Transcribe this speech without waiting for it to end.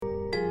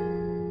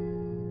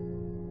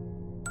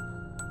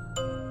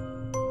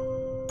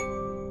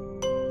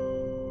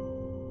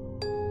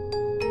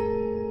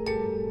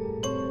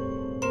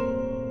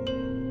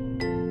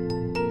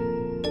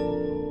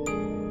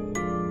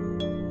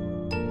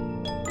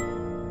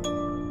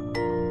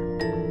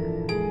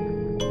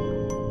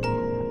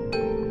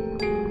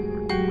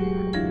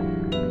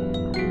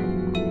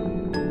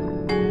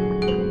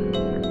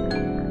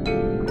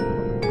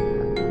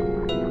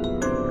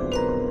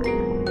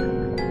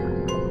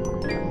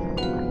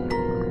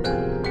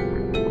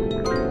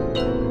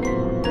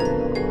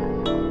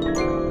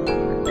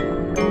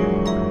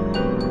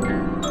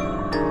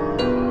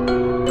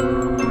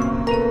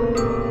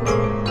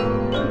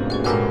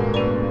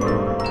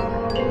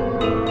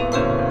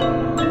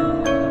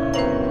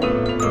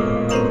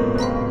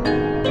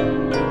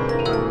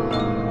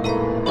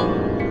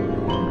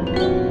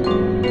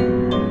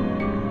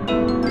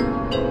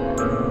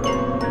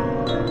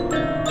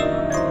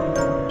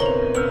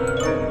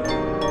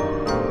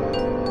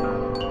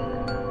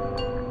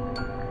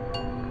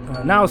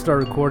Now I'll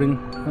start recording.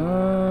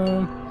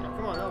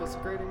 Come on, that was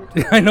great.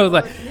 I know,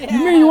 like,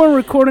 you mean you weren't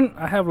recording?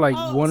 I have like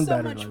one so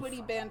battery much life.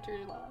 witty banter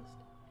lost.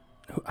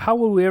 How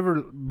will we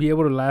ever be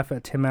able to laugh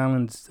at Tim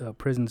Allen's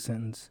prison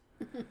sentence?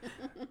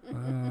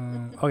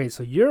 Okay,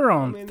 so you're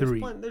on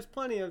 3. There's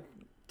plenty of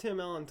Tim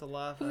Allen to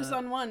laugh at. Who's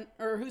on one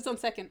or who's on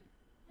second?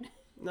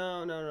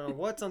 No.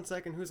 What's on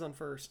second? Who's on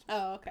first?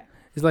 Oh, okay.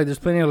 It's like there's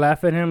plenty to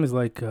laugh at him. It's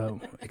like,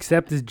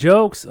 except his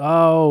jokes.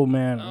 Oh,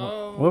 man.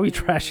 What are we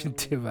trashing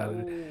Tim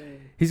Allen?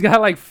 He's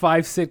got like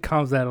 5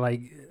 sitcoms that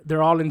like,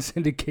 they're all in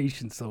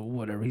syndication, so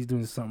whatever. He's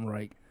doing something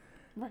right.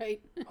 Right.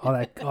 All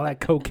that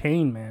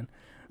cocaine, man.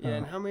 Yeah,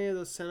 and how many of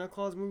those Santa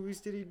Claus movies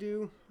did he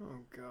do? Oh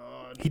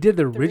God. He did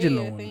the 3,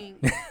 original I one.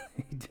 think.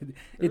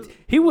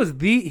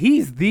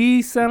 He's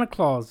the Santa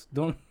Claus.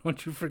 Don't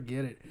you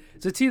forget it.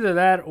 So it's either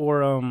that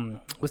or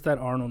what's that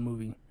Arnold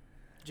movie?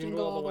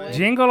 Jingle All the Way.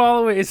 Jingle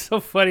All the Way. It's so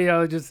funny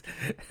how it just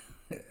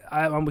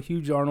I'm a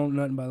huge Arnold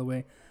nut, by the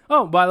way.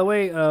 Oh, by the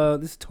way,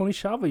 this is Tony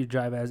Shava you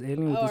drive as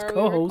alien with his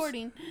co-host.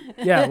 Recording?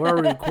 Yeah, we're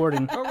already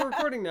recording. Oh, we're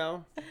recording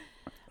now.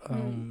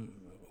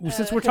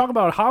 Since we're talking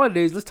about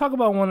holidays, let's talk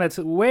about one that's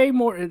way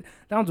more.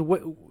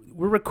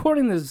 We're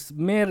recording this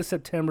mid of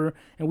September,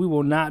 and we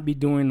will not be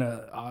doing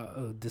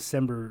a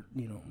December.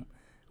 What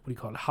do you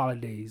call it?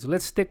 Holidays.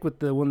 Let's stick with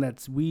the one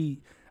that's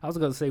I was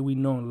gonna say we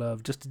know and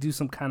love, just to do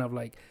some kind of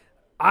like.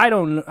 I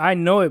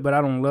know it, but I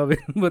don't love it.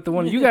 But the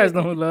one you guys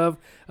know and love,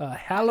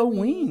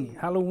 Halloween.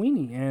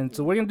 And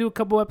so we're gonna do a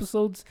couple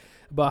episodes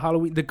about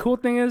Halloween. The cool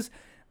thing is,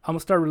 I'm gonna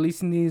start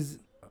releasing these,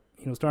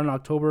 starting in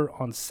October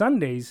on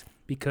Sundays.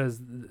 Because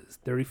the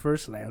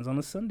 31st lands on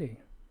a Sunday.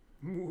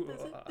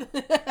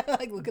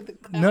 Like, look at the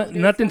calendar.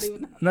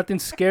 Nothing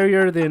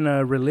scarier than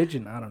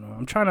religion. I don't know.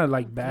 I'm trying to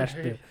like bash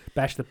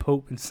the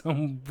Pope in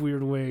some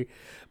weird way.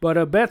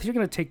 But Beth, you're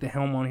gonna take the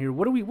helm on here.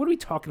 What are we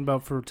talking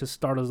about to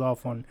start us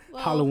off on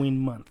Halloween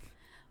month?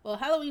 Well,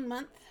 Halloween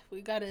month, we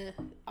gotta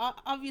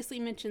obviously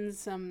mention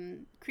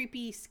some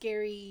creepy,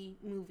 scary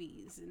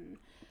movies. And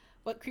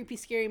what creepy,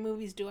 scary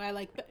movies do I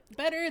like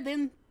better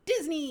than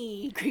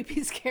Disney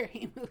creepy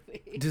scary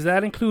movie? Does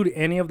that include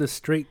any of the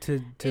straight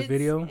to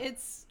video?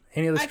 It's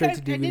any of the straight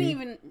to DVD? I didn't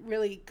even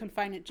really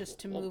confine it just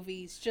to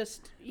movies,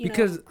 just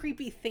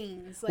creepy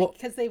things, like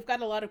because they've got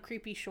a lot of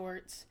creepy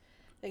shorts.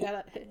 They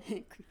got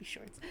creepy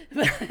shorts.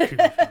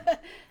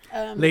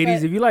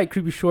 Ladies, if you like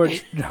creepy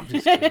shorts, no, I'm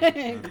just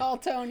kidding. Call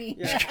Tony.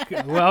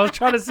 Yeah. Well, I was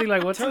trying to see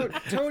like what's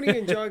Tony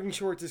in jogging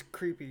shorts is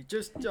creepy.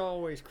 Just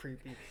always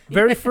creepy.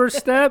 Very first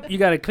step, you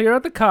got to clear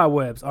out the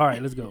cobwebs. All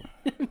right, let's go.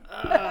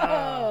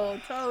 Oh,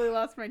 totally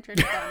lost my train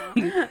of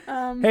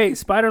thought. Hey,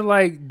 spider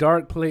like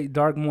dark,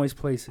 moist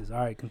places. All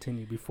right,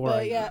 continue before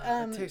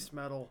I taste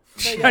metal.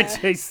 I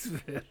taste.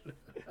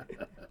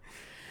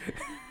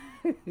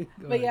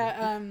 But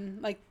yeah,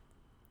 like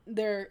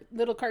they're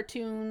little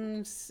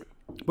cartoons.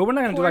 But we're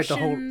not gonna do like the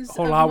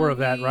whole hour of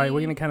that, right?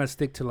 We're gonna kind of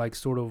stick to like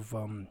sort of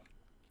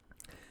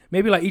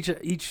maybe like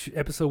each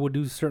episode will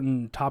do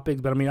certain topics.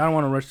 But I mean, I don't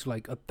want to rush to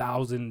like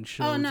 1,000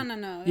 shows. Oh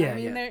no. Yeah, I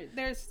mean,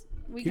 there's.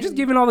 You're just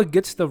giving all the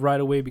good stuff right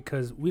away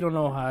because we don't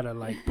know how to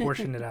like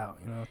portion it out,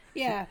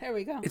 Yeah, there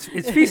we go. It's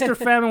feast or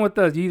famine with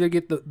us. You either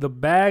get the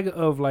bag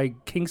of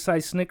like king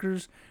size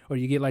Snickers or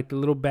you get like the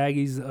little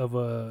baggies of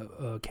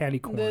a candy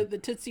corn. The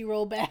Tootsie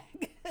Roll bag.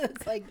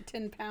 It's like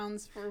 10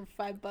 pounds for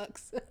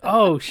 $5.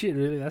 Oh shit!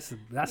 Really? That's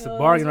a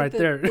bargain right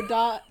there. The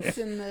dots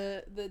and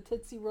the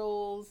Tootsie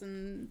Rolls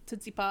and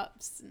Tootsie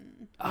Pops.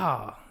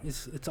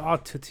 It's all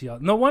Tootsie.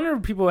 No wonder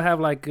people have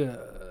like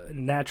a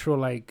natural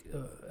like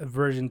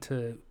aversion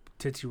to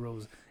Tootsie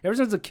Rolls. Ever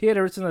since a kid,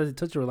 ever since I was a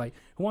Tootsie Roll, like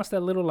who wants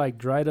that little like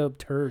dried up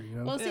turd?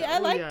 Well, see, I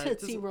like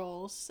Tootsie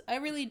Rolls. I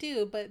really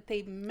do, but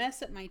they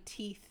mess up my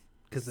teeth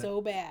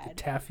so bad. The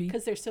taffy?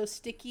 Because they're so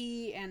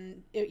sticky,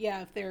 and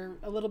if they're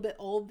a little bit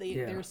old,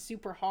 they're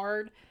super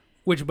hard.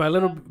 Which by a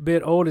little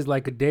bit old is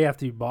like a day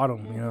after you bought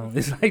them.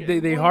 It's like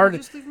they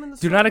hard.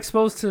 Do not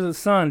expose to the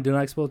sun. Do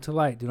not expose to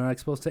light. Do not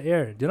expose to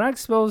air. Do not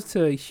expose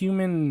to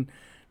human.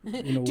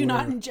 Do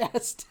not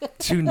ingest.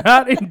 Do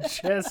not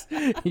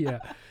ingest. Yeah.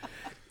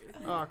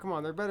 Oh, come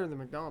on. They're better than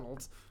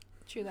McDonald's.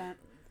 True that.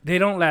 They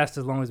don't last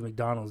as long as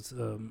McDonald's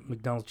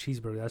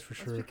cheeseburger, that's for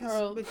sure.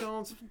 Because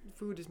McDonald's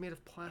food is made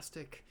of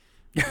plastic.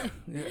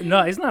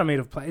 No, it's not made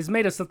of plastic. It's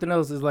made of something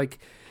else. It's like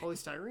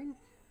polystyrene.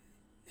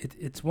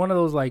 It's one of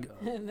those like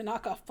the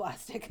knockoff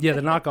plastic. Yeah,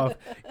 the knockoff.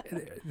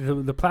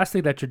 the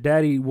plastic that your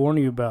daddy warned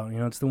you about.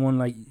 It's the one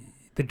like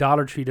the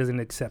Dollar Tree doesn't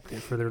accept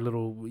it for their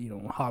little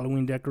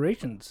Halloween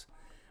decorations.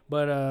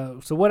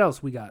 But so what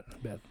else we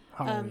got, Beth?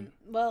 Halloween.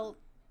 Well.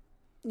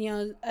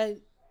 There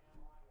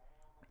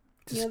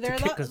are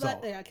kick us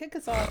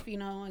off.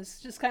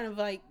 It's just kind of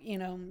like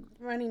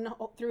running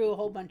through a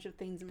whole bunch of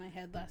things in my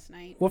head last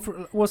night.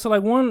 So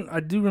like one,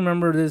 I do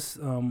remember this.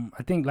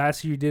 I think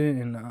last year you did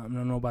it, and I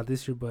don't know about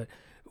this year, but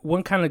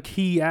one kind of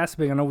key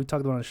aspect, I know we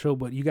talked about on the show,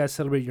 but you guys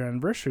celebrate your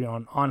anniversary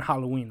on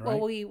Halloween, right?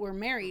 Well, we were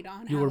married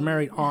on You were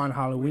married on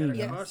Halloween.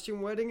 Yeah, Yes.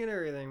 costume wedding and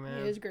everything, man.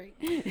 It was great.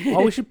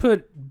 Oh, we should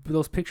put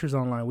those pictures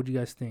online. What do you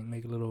guys think?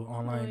 Make a little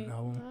online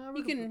album. We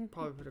You could can-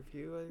 probably put a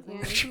few. I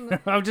Yeah, think. you can-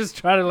 I'm just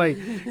trying to like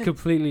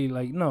completely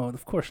like no,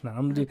 of course not.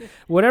 I'm gonna do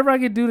whatever I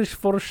could do to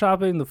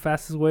Photoshop it in the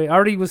fastest way. I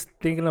already was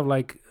thinking of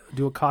like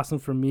do a costume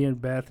for me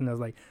and Beth, and I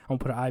was like, I'm gonna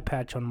put an eye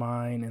patch on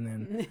mine, and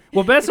then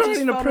well, Beth's Just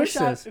already a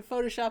princess.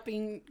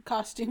 Photoshopping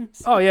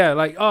costumes. Oh yeah,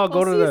 like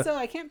go to the. So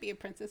I can't be a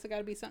princess. I got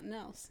to be something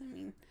else. I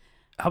mean,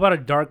 How about a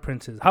dark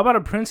princess? How about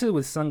a princess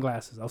with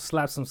sunglasses? I'll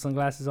slap some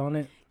sunglasses on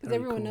it. because That'd be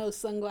everyone cool. knows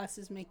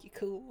sunglasses make you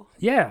cool.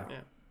 Yeah.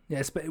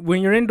 Yeah. Yeah.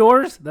 When you're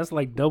indoors, that's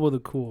like double the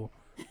cool.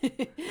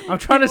 I'm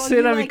trying to Well, say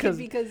you that like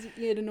because it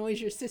it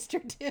annoys your sister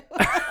too.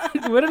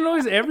 what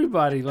annoys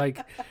everybody. Like,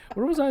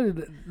 where was I?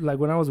 Like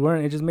when I was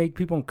wearing it, just made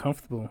people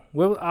uncomfortable.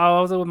 Well, I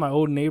was with my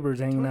old neighbors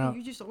hanging Tony, out.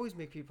 you just always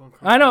make people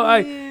uncomfortable. I know.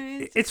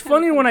 Yeah, It's kinda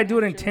funny when I do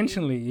it naturally.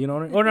 intentionally. You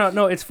know. Or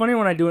no. It's funny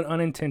when I do it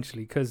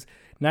unintentionally because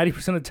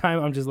 90% of the time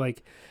I'm just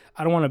like,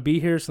 I don't want to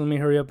be here, so let me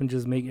hurry up and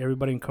just make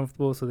everybody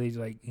uncomfortable, so they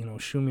like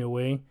shoo me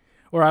away.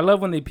 Or I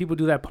love when people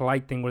do that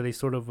polite thing where they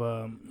sort of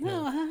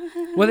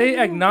well, they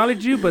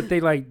acknowledge you, but they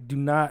like do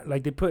not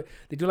like they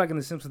do like in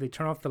The Simpsons. They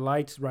turn off the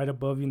lights right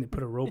above you and they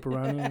put a rope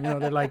around you. You know,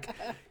 they're like,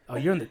 oh,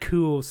 you're in the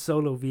cool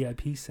solo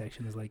VIP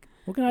section. It's like,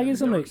 well, can I get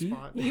something Dark to eat?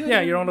 spot.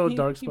 Yeah, your own little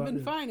dark You've spot.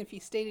 been fine if you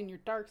stayed in your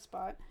dark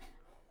spot.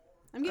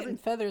 I'm getting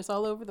feathers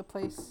all over the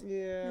place.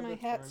 Yeah. My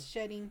that's hat's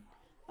fine. shedding.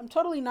 I'm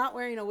totally not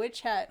wearing a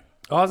witch hat.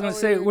 Oh, I was gonna Oh,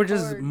 say we we're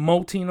just record.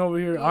 molting over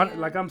here. Yeah.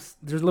 Like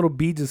there's little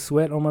beads of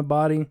sweat on my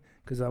body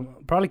because I'm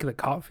probably because of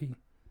coffee.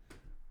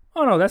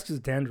 Oh no, that's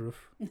just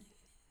dandruff.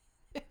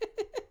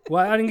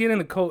 Well, I didn't get in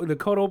the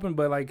coat open,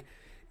 but like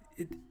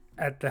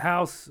at the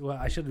house. Well,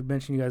 I should have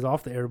mentioned you guys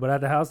off the air, but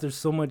at the house there's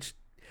so much.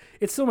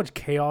 It's so much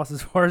chaos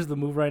as far as the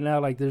move right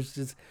now. Like there's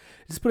just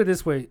put it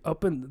this way: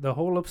 up in the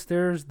whole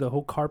upstairs, the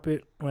whole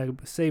carpet, like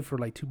save for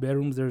like 2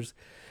 bedrooms, there's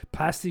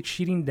plastic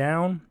sheeting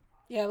down.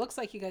 Yeah, it looks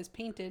like you guys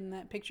painted in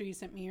that picture you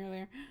sent me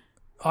earlier.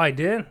 Oh, I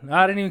did.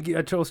 I didn't even get.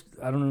 I don't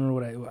remember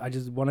what I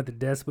just wanted the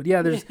desk, but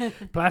yeah, there's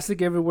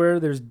plastic everywhere.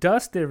 There's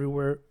dust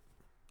everywhere,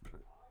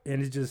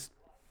 and it's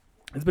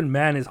been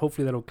madness.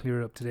 Hopefully that'll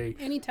clear up today.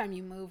 Anytime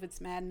you move, it's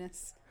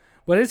madness.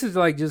 But this is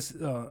like just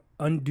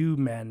undue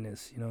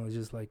madness. You know, it's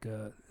just like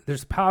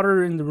there's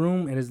powder in the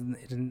room,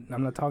 and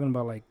I'm not talking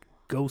about like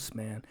ghost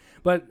man,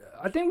 but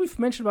I think we've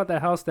mentioned about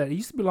that house that it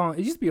used to belong.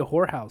 It used to be a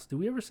whorehouse. Did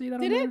we ever see that?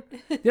 Did on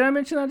there? Did I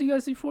mention that to you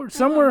guys before?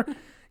 Somewhere.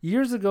 A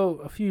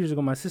few years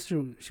ago, my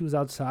sister, she was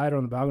outside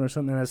on the balcony or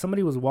something, and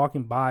somebody was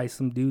walking by,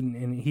 some dude,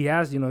 and he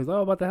asked, he's like,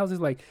 oh, about the house.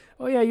 He's like,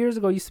 oh yeah, years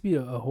ago it used to be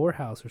a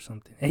whorehouse or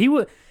something. And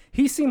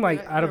he seemed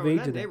like out of in age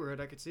that of that. neighborhood,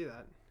 I could see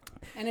that.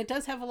 And it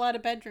does have a lot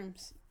of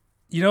bedrooms.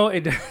 You know, it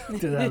does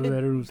have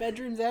bedrooms.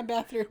 Bedrooms and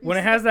bathrooms. When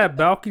it has that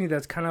balcony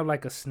that's kind of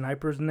like a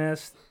sniper's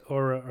nest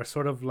or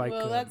sort of like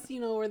well, that's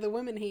where the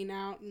women hang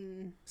out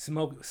and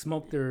smoke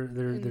their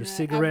and,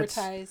 cigarettes.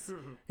 advertise.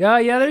 Yeah,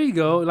 there you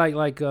go.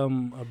 Like a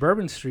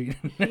Bourbon Street.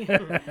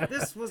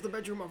 This was the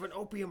bedroom of an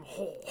opium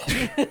hole.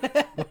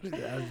 That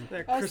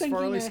I was Chris thinking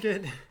Farley of-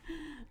 skit.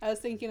 I was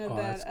thinking of Oh,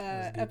 that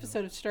that's good.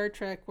 episode of Star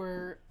Trek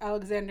where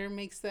Alexander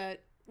makes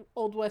that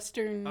old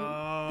Western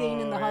Oh, thing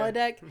in the yeah.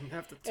 holodeck. You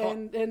have to talk,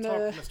 And talk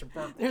the- Mr.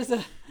 Barkley. There's a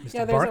Mr.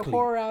 there's Barkley. a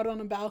whore out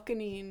on a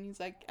balcony, and he's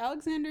like,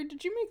 Alexander,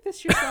 did you make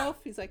this yourself?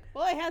 He's like,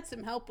 well, I had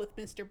some help with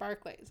Mr.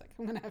 Barclay. He's like,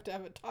 I'm gonna have to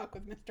have a talk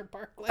with Mr.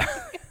 Barclay.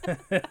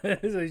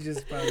 So he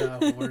just found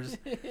out whores.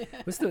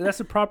 But still, that's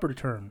a proper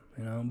term,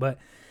 But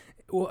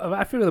well,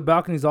 I figure the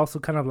balcony is also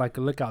kind of like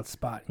a lookout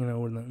spot, when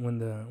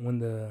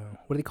the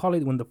what do they call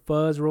it? When the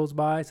fuzz rolls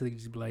by, so they can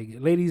just be like,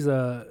 ladies,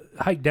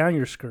 hike down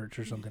your skirts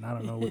or something. I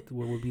don't know what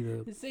would be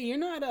the. So you're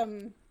not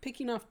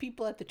picking off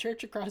people at the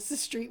church across the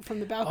street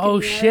from the balcony. Oh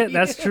are shit, you?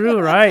 that's true,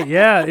 right?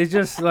 Yeah, it's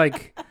just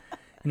like,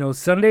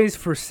 Sundays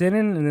for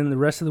sinning, and then the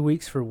rest of the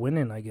weeks for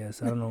winning. I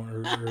guess I don't know,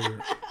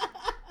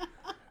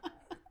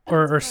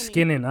 or funny.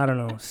 skinning. I don't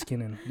know,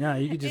 skinning. Yeah,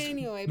 you could just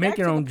Anyway, make back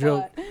your to own the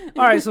joke. plot.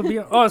 All right,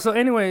 so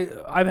anyway,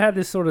 I've had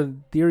this sort of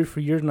theory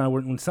for years now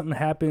where when something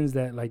happens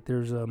that like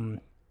there's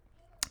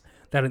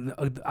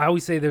I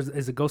always say there's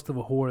a ghost of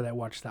a whore that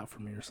watched out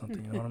for me or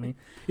something. You know what I mean?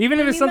 Even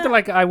if it's something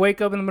like I wake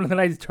up in the middle of the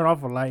night, turn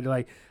off a light,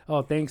 like,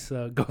 oh, thanks,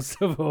 ghost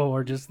of a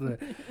whore. Just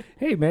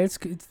hey man,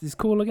 it's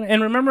cool looking.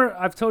 And remember,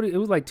 I've told you it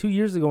was like 2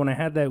 years ago when I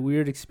had that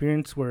weird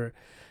experience where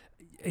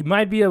it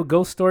might be a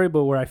ghost story,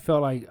 but where I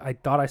felt like I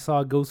thought I saw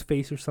a ghost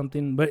face or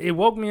something, but it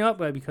woke me up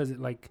because it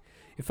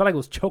felt like it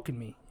was choking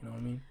me. You know what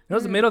I mean? It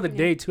was the middle of the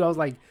day too. I was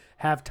like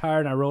half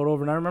tired and I rolled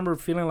over, and I remember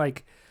feeling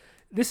like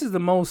this is the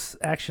most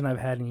action I've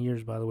had in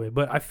years, by the way.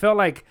 But I felt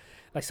like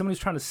somebody was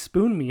trying to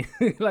spoon me.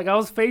 Like I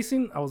was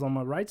on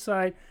my right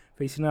side,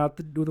 facing out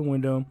through the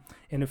window,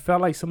 and it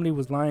felt like somebody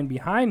was lying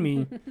behind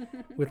me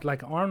with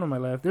like an arm on my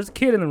left. There's a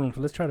kid in the room, so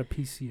let's try to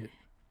PC it.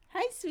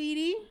 Hi,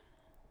 sweetie.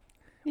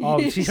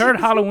 Oh, she heard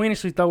Halloween and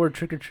she thought we were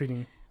trick or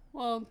treating.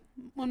 Well,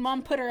 when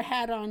Mom put her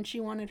hat on, she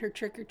wanted her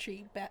trick or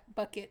treat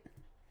bucket.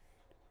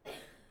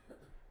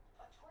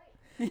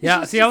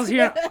 Yeah, see, I was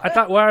here. I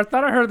thought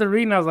I heard the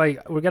reading. I was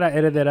like, we're gonna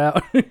edit that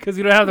out because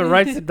we don't have the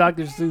rights to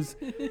Dr. Seuss.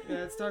 Yeah,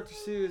 it's Dr.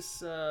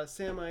 Seuss,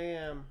 Sam I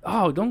Am.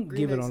 Oh, don't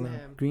Green give it eggs on and them.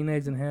 ham. Green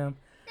eggs and ham.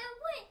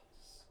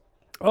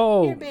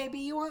 Oh, Here, baby,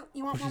 you want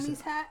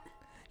mommy's hat?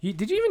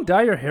 did you even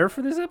dye your hair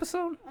for this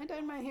episode? I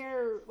dyed my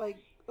hair like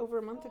over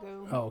a month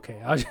ago. Oh,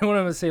 okay. I just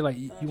wanted to say like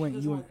you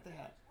went.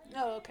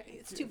 Oh, okay.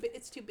 It's too big.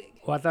 It's too big.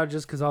 Well, I thought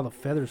just because all the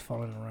feathers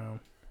falling around.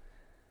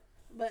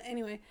 But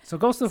anyway. So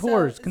Ghost of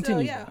Horrors,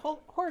 continue. So yeah,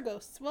 horror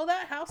ghosts. Well,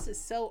 that house is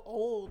so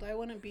old. I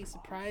wouldn't be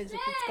surprised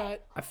if it's got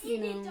I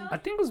think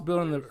it was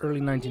built in the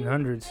early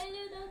 1900s.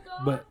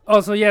 But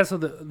so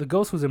the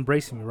ghost was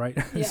embracing me, right?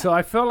 Yeah. So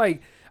I felt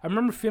like I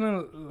remember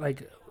feeling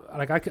like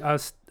I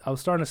was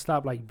starting to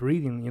stop like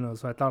breathing,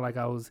 So I thought like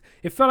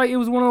it felt like it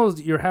was one of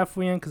those you're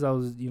halfway in because I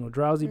was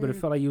drowsy, but it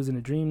felt like it was in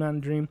a dream, not in a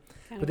dream.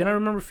 But then I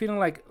remember feeling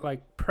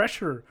like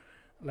pressure,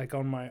 like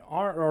on my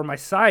arm or my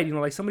side,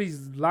 like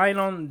somebody's lying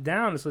on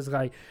down. So it's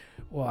like,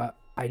 well,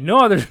 I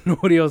know there's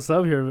nobody else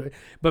up here,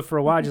 but for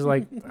a while, just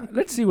like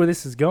let's see where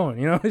this is going.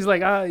 It's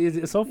like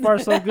so far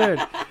so good.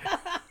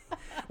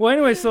 Well,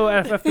 anyway, so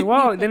after a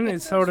while, then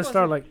it sort of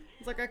started like.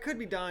 It's like I could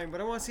be dying, but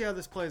I want to see how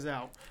this plays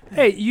out.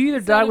 Hey, you either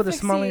die with a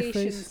asphyxiation smiling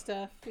face.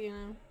 Stuff,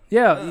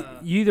 Yeah,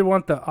 you either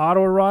want the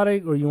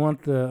autoerotic or you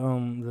want the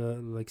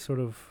like sort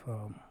of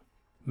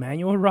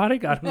manual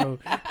erotic. I don't know.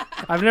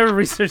 I've never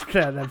researched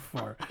that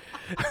far.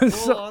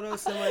 Full auto,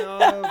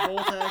 semi-auto,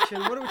 bolt action.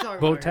 What are we talking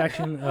about? Bolt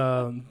action,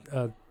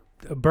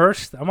 a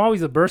burst. I'm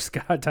always a burst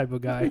guy type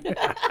of guy.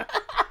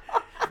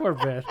 Poor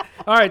Beth.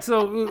 All right,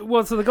 so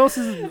the ghost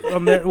is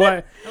there.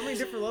 What? How many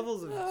different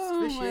levels of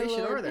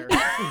asphyxiation are there?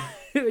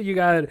 You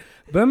got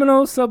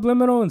liminal,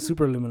 subliminal, and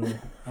superliminal.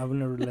 I would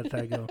never let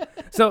that go.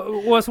 So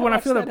when I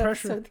feel the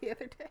pressure, the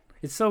other day.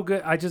 it's so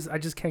good. I just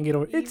can't get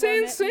over it. It's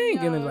in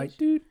sync, and then like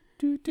doot.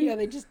 Yeah,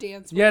 they just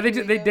dance. Yeah,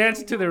 they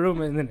dance to their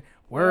room and then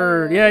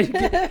word. Yeah,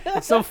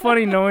 it's so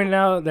funny knowing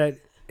now that.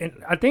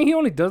 And I think he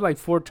only does like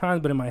 4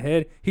 times, but in my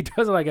head he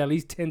does it like at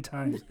least 10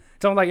 times.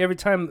 It's almost like every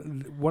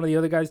time one of the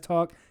other guys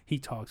talk, he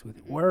talks with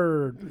it.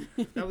 Word.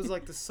 That was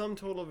like the sum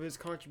total of his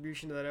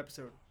contribution to that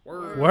episode.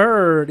 Word.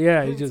 Word.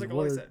 Yeah, he It's just like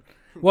all he word. said.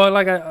 Well,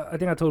 like I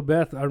think I told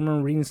Beth, I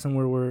remember reading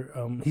somewhere where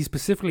he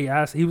specifically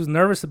asked, he was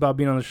nervous about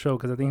being on the show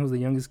because I think he was the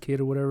youngest kid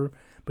or whatever,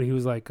 but he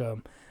was like,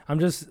 I'm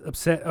just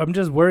upset. I'm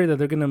just worried that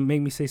they're going to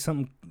make me say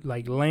something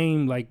like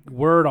lame, like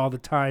word all the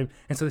time.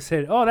 And so they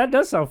said, oh, that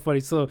does sound funny.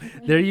 So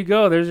there you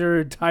go. There's your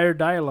entire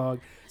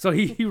dialogue. So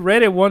he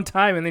read it one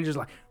time and then just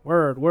like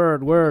word.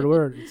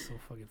 It's so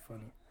fucking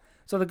funny.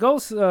 So the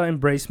ghost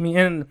embraced me.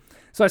 And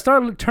so I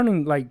started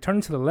turning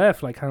to the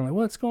left, like kind of like,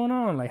 what's going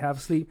on? Like half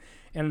asleep.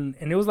 And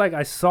it was like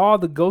I saw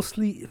the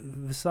ghostly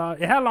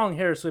visage. It had long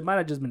hair, so it might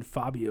have just been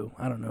Fabio.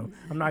 I don't know.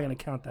 I'm not going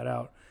to count that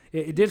out.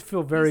 It did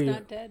feel very... He's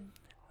not dead.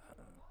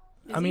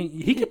 I mean,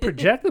 he can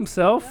project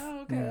himself.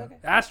 Oh, okay.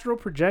 Astral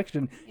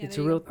projection. Yeah, It's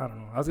a real... I don't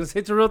know. I was going to say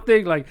it's a real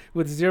thing, like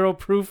with zero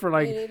proof or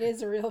like... It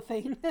is a real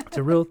thing. It's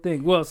a real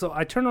thing. Well, so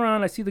I turn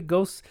around, I see the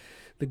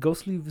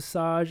ghostly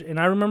visage, and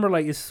I remember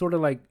like it's sort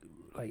of like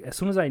as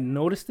soon as I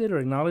noticed it or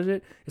acknowledged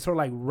it, it sort of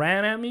like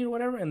ran at me or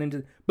whatever, and then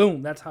just Oh.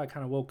 boom, that's how I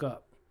kind of woke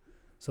up.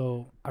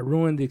 So I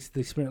ruined the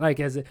experience. Like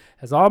as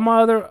all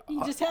my other...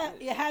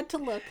 You had to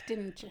look,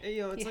 didn't you? Hey,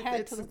 it's You like had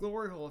it's to the look.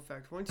 glory hole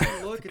effect. Once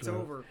you look, it's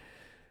over.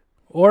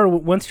 Or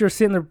once you're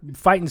sitting there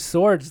fighting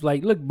swords,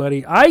 like, look,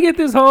 buddy, I get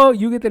this hole,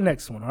 you get the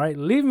next one, all right?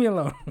 Leave me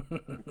alone.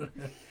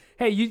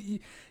 Hey,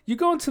 you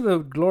go into the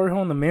glory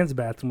hole in the men's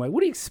bathroom, like,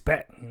 what do you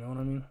expect? You know what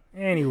I mean?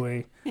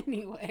 Anyway,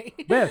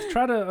 Beth,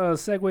 try to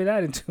segue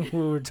that into what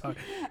we're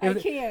talking. I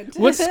can't.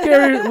 What's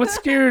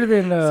scarier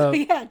than So,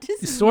 yeah,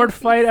 Disney sword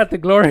movies. fight at the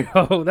glory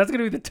hole? That's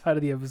gonna be the title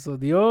of the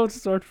episode. The old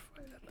sword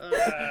fight.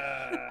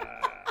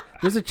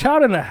 There's a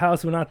child in the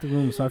house, but not the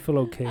room, so I feel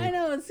okay. I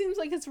know, it seems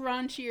like it's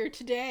raunchier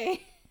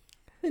today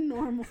than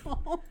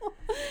normal.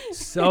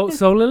 So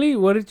Lily,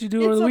 what did you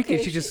do over It's the weekend?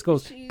 okay. She just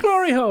goes, She's-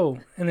 glory hole.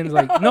 And then it's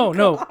like, Oh,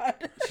 no. God.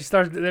 She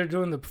starts, they're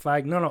doing the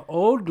flag. No,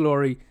 old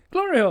glory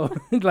hole.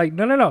 Like,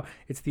 no.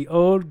 It's the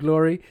old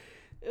glory.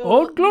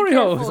 Old glory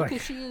hole. It's Because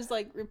like, she is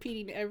like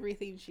repeating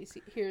everything she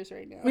hears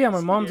right now. yeah,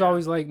 my mom's Yeah.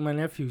 always like, my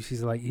nephew,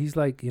 he's like,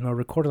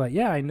 recorded like,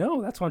 yeah, I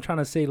know. That's what I'm trying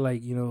to say.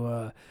 Like,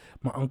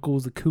 my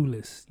uncle's the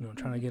coolest,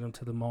 trying to get him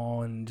to the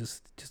mall and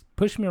just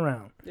push me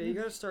around. Yeah, you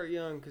gotta start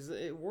young because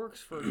it works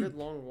for a good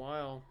long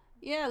while.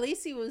 Yeah,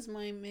 Lacey was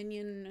my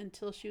minion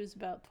until she was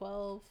about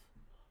 12.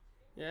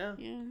 Yeah.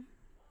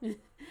 Yeah.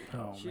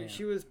 Oh, man.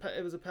 She was.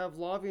 It was a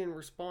Pavlovian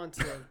response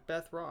to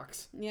Beth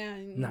rocks. Yeah,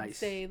 and Nice. you'd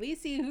say,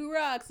 Lacey, who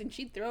rocks? And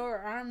she'd throw her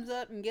arms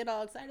up and get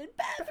all excited,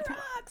 Beth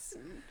rocks!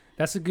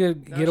 That's a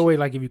good Now getaway,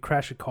 like if you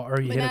crash a car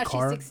or you But hit now a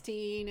car. she's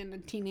 16 and a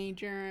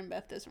teenager, and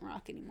Beth doesn't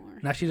rock anymore.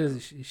 Now she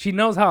does. She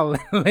knows how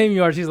lame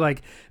you are. She's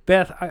like,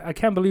 Beth, I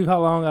can't believe how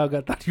long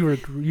I thought you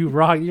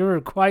rock. You were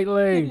quite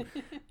lame.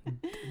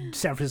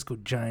 San Francisco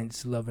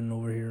Giants loving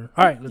over here.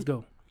 All right, let's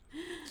go.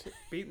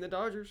 Beating the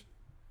Dodgers.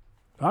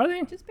 Are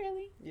they? Just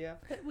barely. Yeah.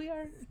 But we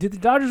are. Did the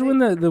Dodgers win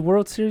the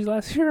World Series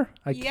last year?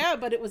 Yeah,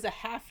 but it was a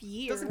half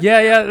year.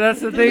 Yeah,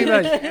 that's the thing.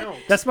 Like, Count.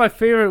 that's my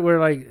favorite. Where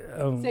like,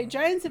 So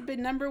Giants have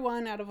been number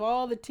one out of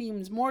all the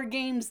teams. More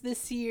games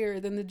this year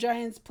than the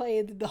Giants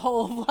played the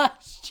whole of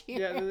last year.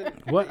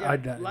 Yeah. What?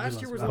 Yeah, last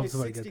we year was lost. only I was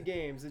about to 60 get-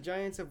 games. The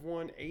Giants have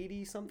won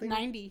 80 something.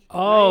 90.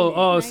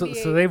 So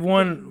 98. they've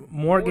won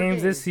more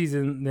games this games.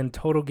 season than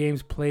total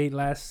games played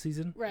last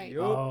season. Right.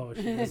 Yup. Oh,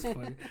 shit, that's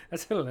funny.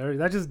 That's hilarious.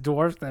 That just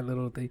dwarfs that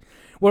little thing.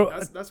 Well,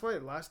 That's why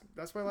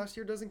last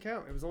year doesn't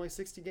count. It was only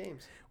 60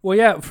 games. well,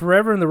 yeah.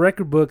 Forever in the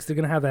record books, they're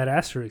gonna have that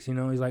asterisk. You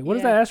know, he's like, what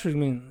does Yeah. that asterisk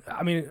mean?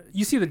 I mean,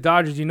 you see the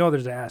Dodgers, you know,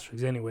 there's an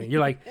asterisk anyway.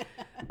 You're like,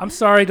 I'm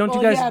sorry, don't you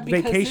Well, guys yeah,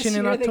 because vacation this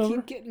in year October? They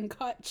keep getting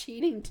caught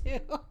cheating too.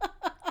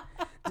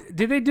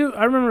 Did they do?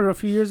 I remember a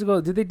few years ago.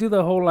 Did they do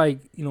the whole like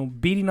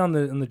beating on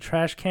the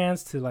trash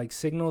cans to like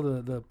signal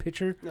the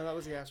pitcher? No, that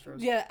was the Astros.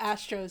 Yeah,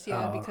 Astros.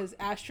 Yeah, Oh. because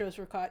Astros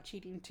were caught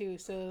cheating too.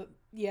 So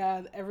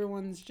yeah,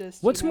 everyone's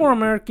just. What's more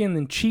American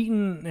than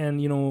cheating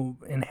and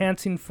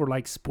enhancing for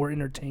like sport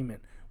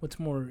entertainment? What's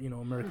more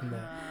American than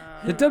that?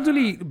 The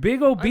WWE,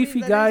 big old I mean, beefy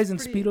that guys is in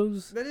pretty-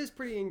 speedos. That is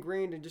pretty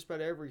ingrained in just about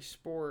every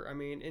sport. I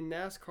mean, in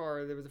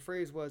NASCAR, there was a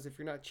phrase was, if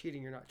you're not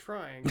cheating, you're not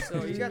trying.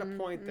 So you got a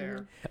point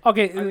there.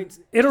 Okay, I mean, it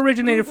just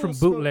originated Google from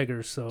smoke-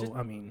 bootleggers. So just-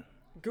 I mean,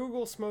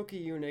 Google Smokey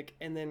Eunuch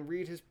and then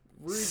read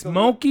the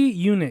Smokey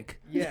Eunuch.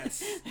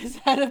 Yes. Is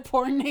that a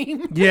porn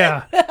name?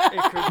 Yeah.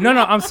 It could be. No,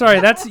 I'm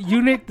sorry. That's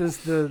Eunuch.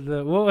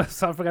 The what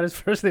was, I forgot his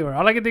first name.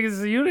 All I can think is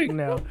a Eunuch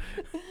now.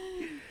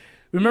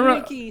 Remember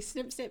Mickey,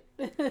 snip, snip.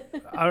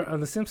 on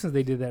The Simpsons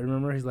they did that.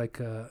 Remember he's like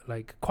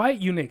quiet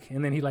eunuch,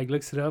 and then he like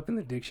looks it up in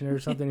the dictionary or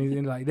something.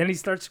 And like then he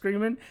starts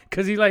screaming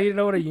because he like he didn't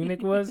know what a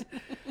eunuch was.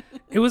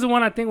 It was the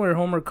one I think where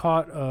Homer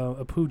caught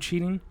Apu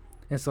cheating,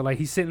 and so like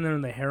he's sitting there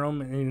in the harem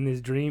and in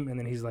his dream, and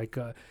then he's like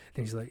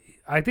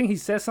I think he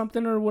says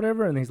something or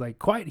whatever, and he's like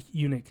quiet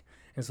eunuch.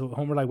 And so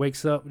Homer like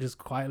wakes up just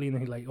quietly, and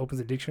then he like opens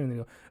the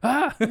dictionary,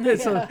 and then he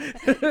goes so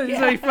he's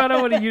like found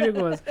out what a eunuch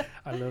was.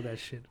 I love that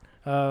shit.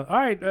 All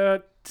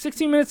right,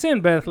 16 minutes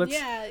in, Beth. Let's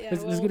get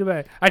it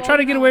back. I try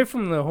to get away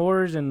from the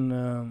horrors, and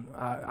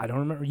I don't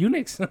remember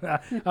eunuchs.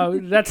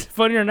 That's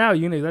funnier now.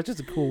 Eunuch. That's just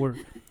a cool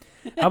word.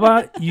 How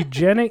about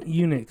eugenic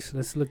eunuchs?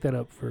 Let's look that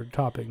up for a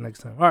topic next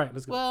time. All right,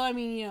 let's go. Well, I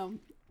mean,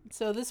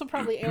 so this will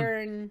probably air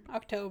in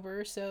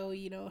October. So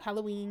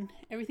Halloween.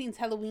 Everything's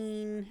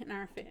Halloween in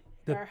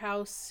our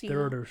house.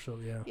 Third or so,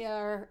 yeah.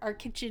 Yeah, our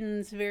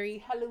kitchen's very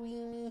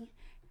Halloween-y.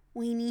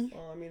 Weenie.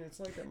 Well, I mean,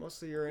 it's like that most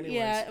of the year anyways.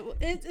 Yeah,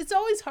 it's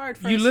always hard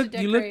for You us looked.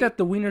 to You looked decorate. at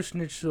the Wiener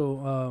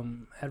Schnitzel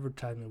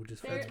advertisement, which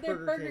is They're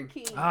fantastic. Burger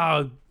King.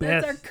 Oh,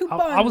 That's Beth.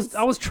 our I was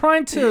coupons.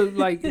 trying to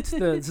like it's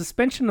the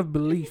suspension of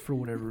belief or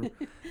whatever.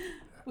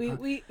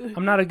 We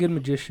I'm not a good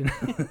magician.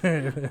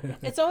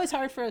 it's always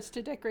hard for us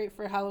to decorate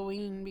for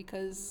Halloween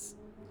because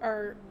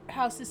our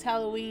house is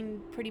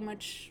Halloween pretty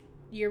much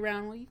year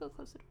round. Will you go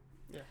closer?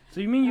 So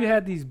you mean you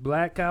had these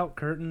blackout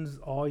curtains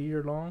all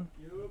year long?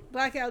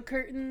 Blackout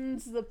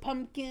curtains, the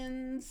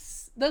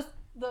pumpkins. The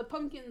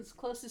pumpkins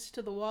closest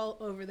to the wall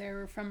over there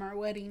were from our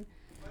wedding.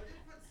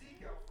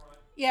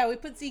 Yeah, we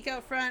put Zeke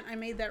out front. I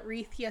made that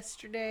wreath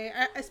yesterday.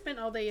 I spent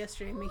all day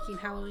yesterday making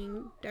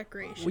Halloween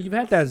decorations. Well, you've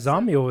had that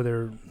zombie over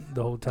there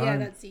the whole time. Yeah,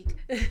 that's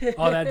Zeke.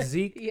 Oh, that's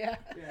Zeke. Yeah.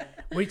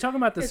 Were you talking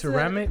about the It's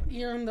ceramic?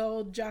 the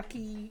old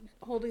jockey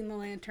holding the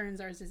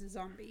lanterns. Ours is a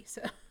zombie.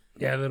 So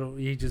Yeah,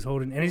 he's just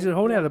holding, and he's just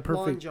holding out the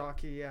Lawn perfect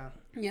jockey, yeah.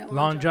 yeah,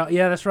 lawn jockey.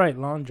 Yeah, that's right,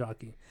 lawn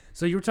jockey.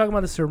 So you were talking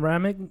about the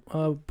ceramic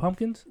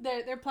pumpkins?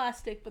 They're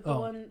plastic, but the Oh.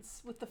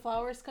 ones with the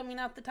flowers coming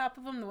out the top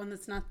of them, the one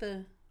that's not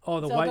the Oh,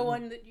 the white the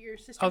one. one that your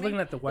sister. I was made? looking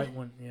at the white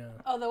one. Yeah.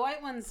 Oh, the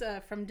white one's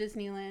from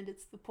Disneyland.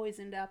 It's the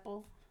poisoned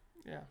apple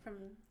Yeah. from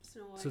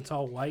Snow White. So it's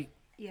all white.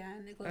 Yeah,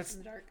 and it glows That's- in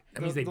the dark.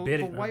 That means they the, bit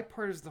the it. huh? white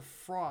part is the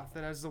froth,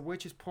 that as the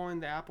witch is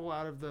pulling the apple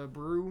out of the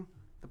brew,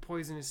 the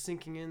poison is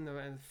sinking in,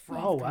 and the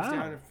froth Oh, comes wow.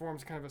 down and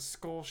forms kind of a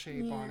skull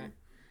shape on Yeah. it.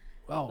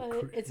 Oh,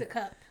 But it's a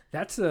cup.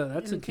 that's a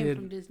and it came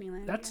from kid.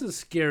 Disneyland. That's yeah. a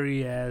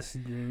scary ass.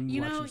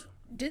 You know,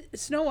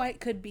 Snow White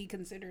could be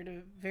considered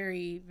a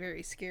very,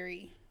 very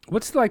scary.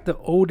 What's like the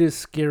oldest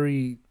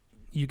scary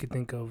you could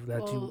think of that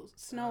you? Well,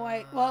 Snow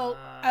White. Well,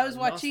 I was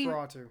watching.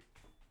 Nosferatu.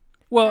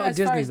 Well, As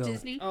Disney far as though.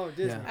 Disney, Oh,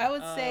 Disney. I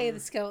would say the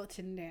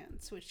Skeleton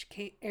Dance, which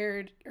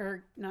aired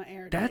or not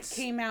aired. That's- It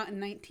came out in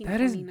That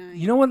is. 1929.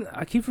 You know what?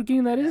 I keep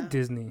forgetting that is Yeah.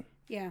 Disney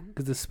Yeah,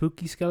 because the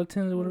spooky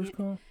skeletons or whatever it's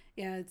called.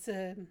 yeah. It's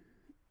a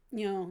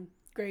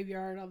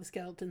graveyard. All the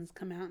skeletons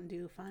come out and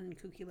do a fun and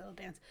kooky little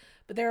dance.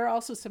 But there are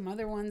also some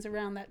other ones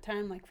around that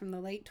time, like from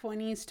the late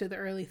 20s to the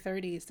early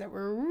 30s, that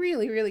were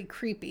really, really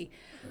creepy.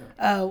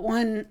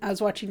 One I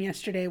was watching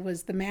yesterday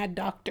was The Mad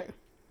Doctor.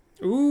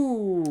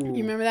 Ooh. You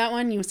remember that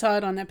one? You saw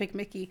it on Epic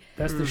Mickey.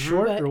 That's the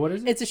short But or what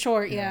is it? It's a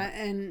short, yeah.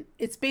 And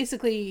it's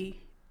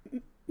basically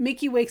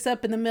Mickey wakes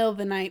up in the middle of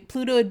the night.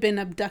 Pluto had been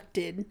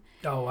abducted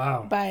Oh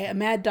wow. by a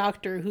mad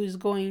doctor who's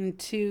going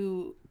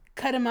to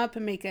cut him up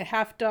and make a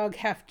half dog,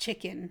 half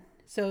chicken.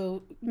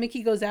 So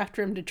Mickey goes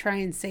after him to try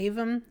and save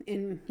him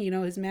in,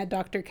 his mad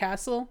doctor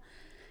castle.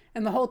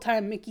 And the whole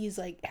time Mickey's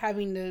like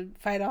having to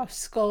fight off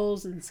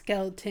skulls and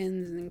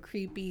skeletons and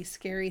creepy,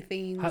 scary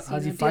things.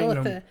 How's he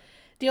fighting them?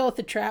 Deal with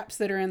the traps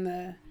that are in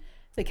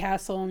the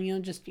castle,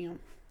 and just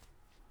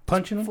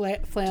punching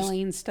them,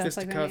 flailing stuff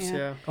like that.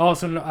 Yeah. Oh,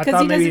 so no, I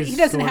thought maybe he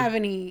doesn't have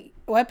any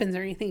weapons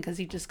or anything because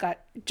he just got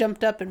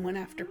jumped up and went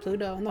after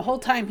Pluto. And the whole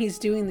time he's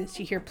doing this,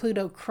 you hear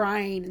Pluto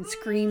crying and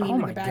screaming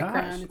in the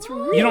background. Gosh. It's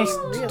really,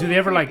 really do they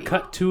ever creepy. like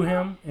cut to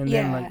him and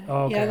then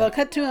like yeah, they'll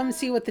cut to him and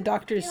see what the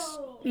doctor's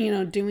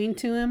doing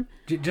to him,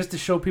 just to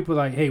show people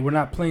like, hey, we're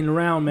not playing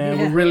around, man.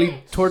 We're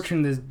really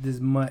torturing this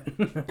mutt.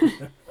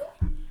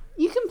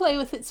 You can play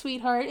with it,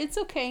 sweetheart. It's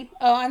okay.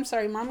 Oh, I'm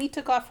sorry, Mommy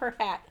took off her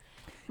hat.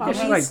 Yeah,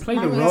 she's like, play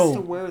the Mommy role. has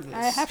to wear this.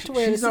 I have to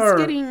wear She's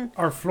this.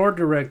 our floor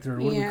director.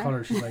 What do we call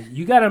her? She's like,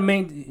 you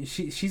gotta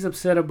she's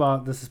upset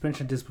about the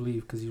suspension of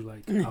disbelief because you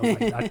like. I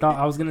was like, I thought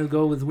I was gonna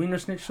go with Wiener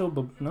Schnitzel,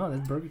 but no,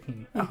 that's Burger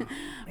King. Oh,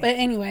 but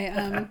anyway,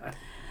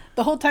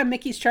 the whole time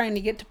Mickey's trying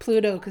to get to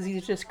Pluto because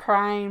he's just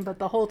crying, but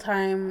the whole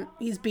time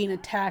he's being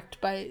attacked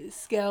by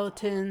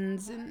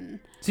skeletons and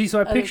see.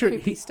 So I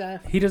picture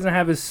stuff. He doesn't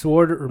have his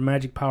sword or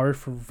magic powers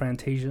for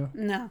Fantasia.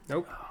 No.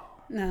 Nope.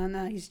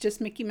 No. He's just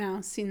Mickey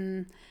Mouse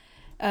and.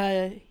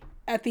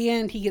 At the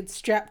end, he gets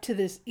strapped to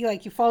this.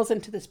 He falls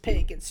into this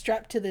pit. Gets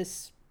strapped to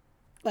this,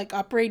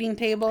 operating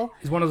table.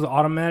 It's one of those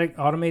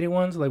automated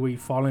ones, like where you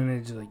fall in and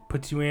it just like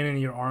puts you in,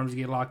 and your arms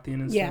get locked in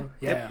and stuff.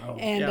 Yeah. Oh.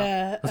 And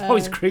that's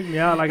always creeped me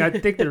out. Like I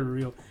think they're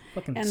real.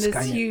 Fucking and Skynet.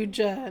 this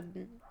huge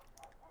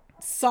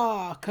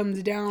saw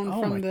comes down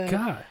from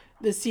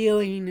the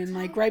ceiling,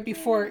 and right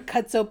before it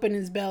cuts open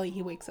his belly,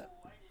 he wakes up.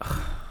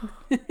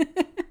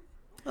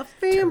 A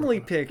family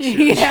picture.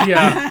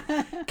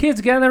 Yeah.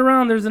 Kids gather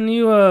around. There's a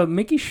new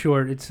Mickey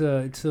short. It's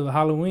a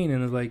Halloween,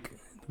 and it's like,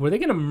 were they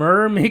gonna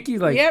murder Mickey?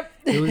 Like, yep.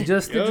 It was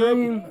just a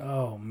dream.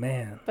 Oh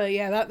man. But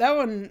yeah, that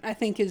one I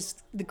think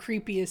is the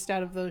creepiest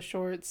out of those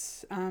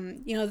shorts.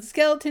 The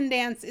skeleton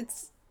dance.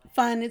 It's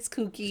fun. It's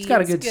kooky. It's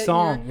got a good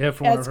song.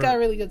 It's got a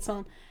really good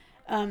song.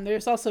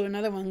 There's also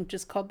another one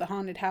just called The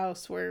Haunted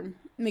House, where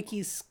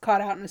Mickey's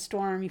caught out in a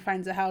storm. He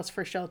finds a house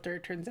for shelter.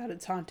 Turns out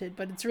it's haunted,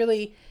 but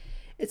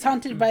it's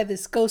haunted by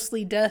this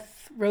ghostly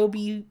death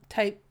Roby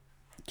type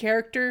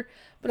character,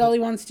 but all he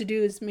wants to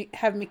do is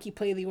have Mickey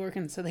play the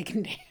organ so they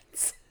can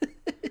dance.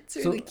 It's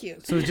really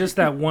cute. So it's just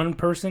that one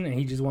person, and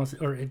he just wants,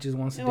 or it just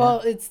wants to. Well,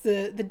 dance? it's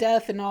the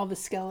death and all the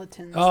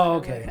skeletons. Oh,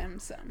 okay. With him,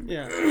 so.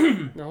 Yeah,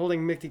 they're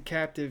holding Mickey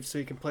captive so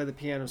he can play the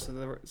piano so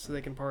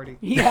they can party.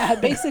 Yeah,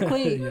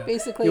 basically,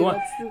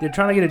 they're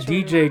trying to get a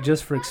DJ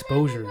just for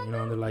exposure.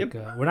 They're like,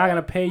 we're not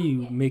gonna pay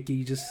you,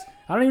 Mickey.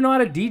 I don't even know how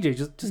to DJ.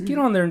 Just get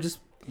on there and just.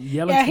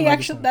 Yeah,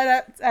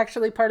 that's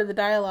actually part of the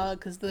dialogue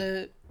because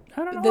the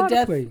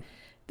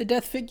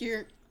death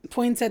figure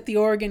points at the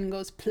organ and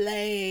goes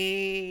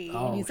play,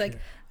 and he's like,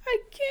 I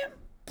can't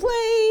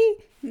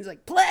play. He's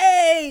like,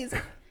 play. He's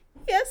like,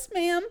 yes,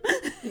 ma'am.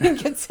 And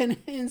gets in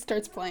and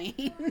starts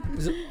playing.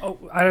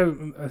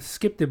 I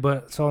skipped it,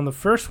 but so on the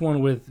first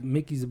one with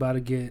Mickey's about to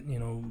get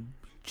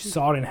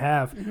sawed in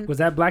half. Was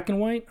that black and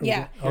white?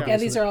 Yeah,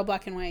 these are all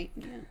black and white.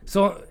 Yeah.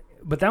 So,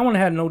 but that one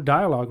had no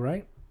dialogue,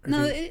 right?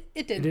 No, it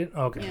did. It did?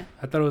 Okay. Yeah.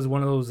 I thought it was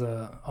one of those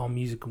all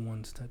musical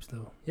ones type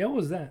stuff. Yeah, what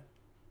was that?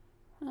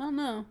 I don't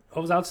know. Oh,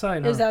 it was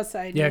outside. It was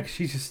outside. Yeah, 'cause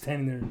she's just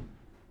standing there.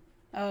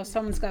 Oh,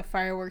 someone's got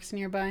fireworks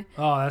nearby.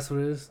 Oh, that's what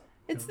it is?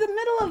 It's the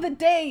middle of the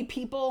day,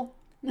 people.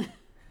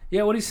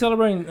 Yeah, what are you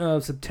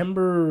celebrating?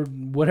 September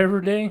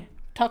whatever day?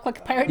 Talk like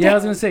a pirate. Yeah, I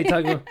was going to say,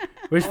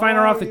 we're just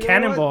finding off the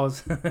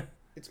cannonballs.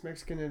 It's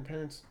Mexican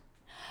Independence.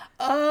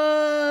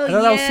 Oh, I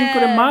thought that was Cinco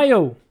de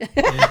Mayo.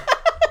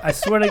 I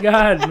swear to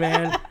God,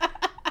 man.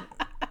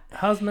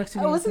 How's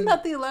Mexican? Oh, wasn't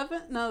that the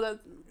 11th? No, that's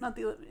not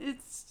the 11th.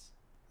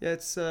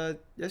 It's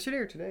yesterday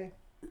or today.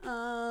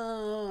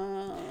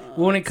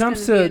 When it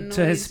comes to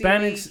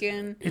Hispanics,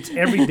 weekend. It's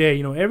every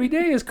day. Every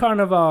day is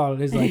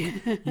Carnival. It's like,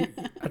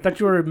 I thought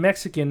you were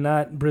Mexican,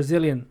 not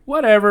Brazilian.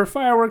 Whatever,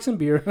 fireworks and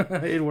beer.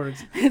 It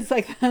works. It's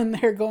like when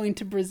they're going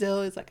to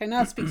Brazil. It's like, I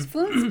now speak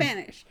fluent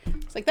Spanish.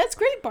 It's like, that's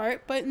great,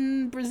 Bart, but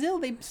in Brazil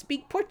they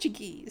speak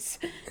Portuguese.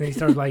 And he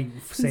starts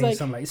saying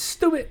something like,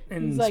 stupid.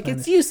 And he's like,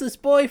 it's useless,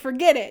 boy,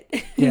 forget it.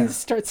 Yeah. And he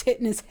starts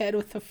hitting his head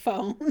with the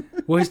phone.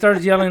 Well, he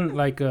starts yelling,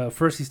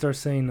 first he starts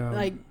saying,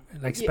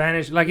 like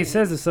Spanish, like it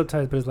says the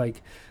subtitles, but it's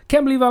like,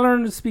 can't believe I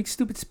learned to speak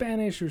stupid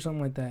Spanish or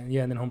something like that.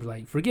 Yeah, and then Homer's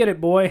like, forget it,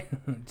 boy.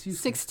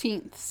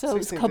 16th, so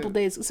it's a couple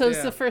days. So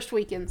it's the first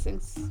weekend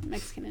since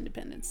Mexican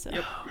independence. So.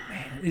 Yep. Oh,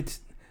 man,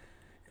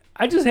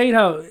 I just hate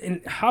how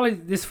in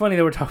holidays. It's funny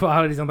that we're talking about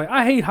holidays. I'm like,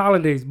 I hate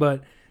holidays,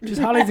 but just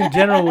holidays in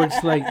general, where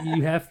it's like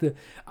you have to.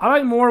 I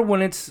like more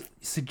when it's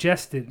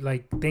suggested,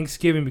 like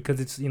Thanksgiving, because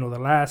it's the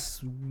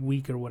last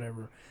week or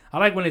whatever. I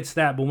like when it's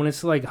that, but when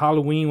it's like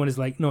Halloween, when it's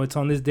like, no, it's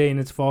on this day and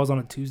it falls on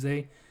a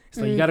Tuesday, it's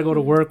like you got to go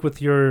to work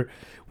with your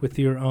what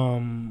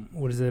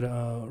is it,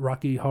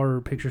 Rocky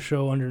Horror Picture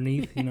Show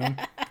underneath,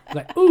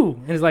 like, ooh,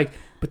 and it's like,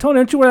 but Tony,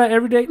 don't you wear that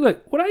every day?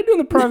 Look, what I do in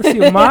the privacy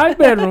of my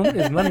bedroom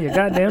is none of your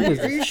goddamn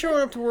business. Are you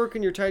showing up to work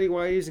in your tidy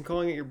whities and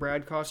calling it your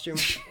Brad costume?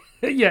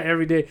 Yeah,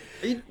 every day.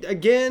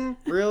 Again,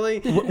 really?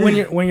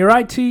 When you're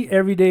IT,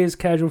 every day is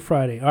casual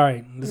Friday. All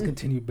right, let's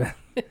continue back.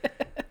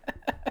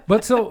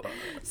 But so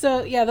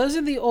yeah, those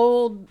are the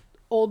old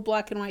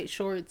black and white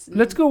shorts.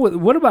 let's go with,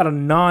 what about a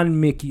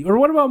non-Mickey? Or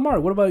what about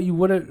Mark? What about you?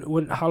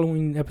 What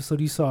Halloween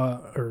episode you saw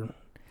or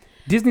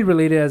Disney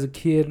related as a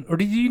kid? Or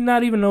did you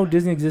not even know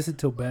Disney existed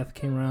till Beth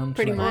came around?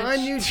 Pretty much. Well, I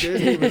knew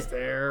Disney was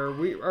there.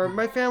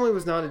 My family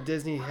was not a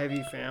Disney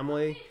heavy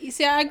family. You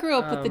see, I grew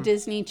up with the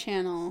Disney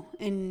Channel,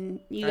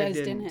 and you guys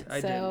didn't.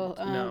 So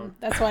no.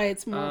 that's why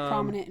it's more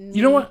prominent. In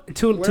You know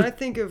what? When I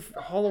think of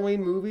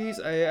Halloween movies,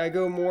 I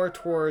go more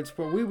towards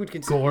what we would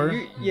consider Gore?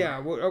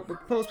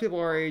 what most people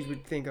our age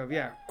would think of.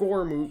 Yeah,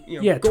 gore movie.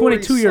 Yeah, gory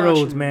 22-year-olds,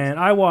 slashing man.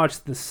 I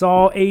watched the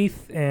Saw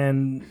 8th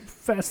and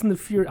Fast and the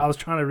Furious. I was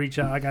trying to reach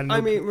out. I got no.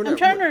 I mean, I'm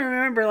trying to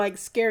remember like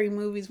scary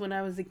movies when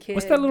I was a kid.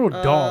 what's that little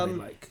doll they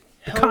like?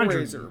 The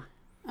Conjuring. Hellraiser.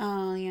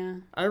 Oh yeah.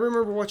 I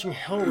remember watching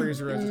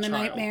Hellraiser as a And the child.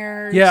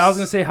 Nightmares. Yeah, I was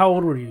gonna say, how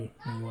old were you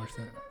when you watched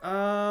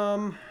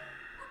that?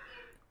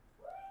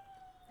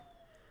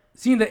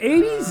 See, in the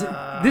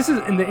 80s, this is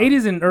in the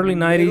 80s and early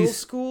Middle 90s,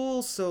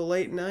 school, so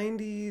late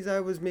 90s. I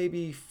was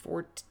maybe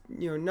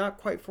 14, not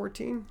quite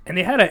 14. and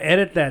they had to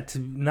edit that to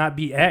not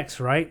be X,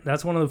 right?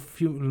 That's one of the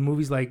few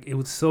movies like it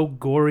was so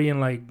gory and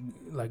like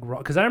raw.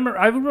 Because I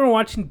remember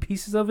watching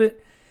pieces of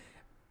it.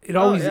 It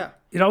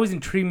always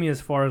intrigued me as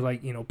far as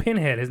like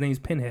Pinhead. His name's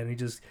Pinhead, and he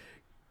just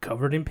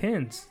covered in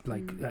pins.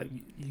 Like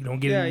you don't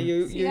get. Yeah, any,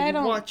 you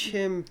watch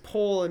him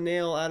pull a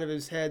nail out of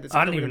his head. That's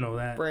I didn't covered even in know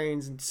that.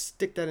 Brains and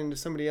stick that into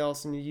somebody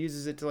else, and he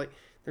uses it to like.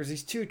 There's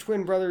these two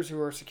twin brothers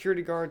who are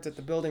security guards at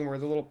the building where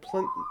the little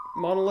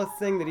monolith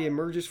thing that he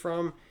emerges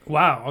from.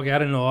 Wow. Okay, I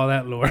didn't know all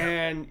that lore.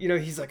 And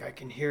he's like, I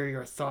can hear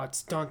your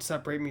thoughts. Don't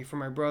separate me from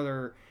my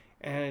brother.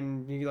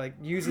 And he like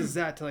uses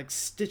that to like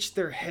stitch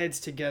their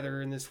heads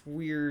together in this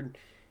weird.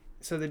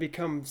 So they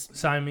become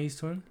Siamese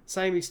twin.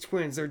 Siamese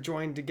twins. They're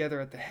joined together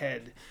at the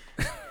head.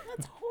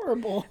 That's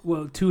horrible.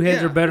 Well, two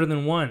heads are better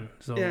than one.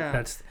 So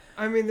that's.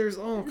 I mean, there's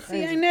all kinds.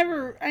 See, I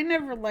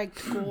never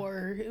liked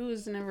gore. It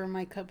was never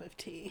my cup of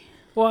tea.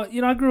 Well,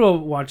 I grew up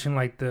watching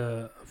like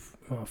the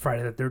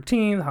Friday the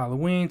 13th,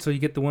 Halloween. So you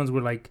get the ones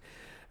where like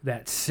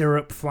that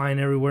syrup flying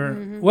everywhere.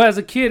 Mm-hmm. Well, as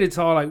a kid, it's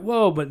all like,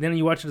 whoa. But then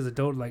you watch it as an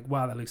adult, like,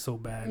 wow, that looks so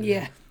bad.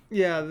 Yeah.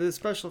 Yeah, the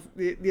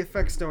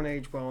effects don't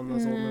age well in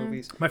those old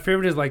movies. My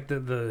favorite is like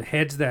the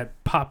heads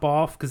that pop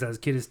off because as a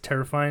kid it's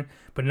terrifying.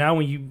 But now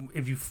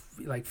if you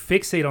like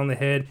fixate on the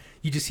head,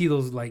 you just see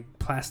those like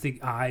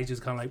plastic eyes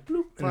just kind of like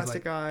bloop,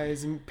 plastic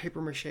eyes and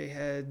paper mache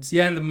heads.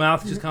 Yeah, and the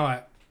mouth just kind of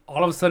like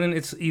all of a sudden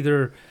it's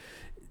either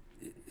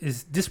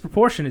is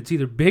disproportionate. It's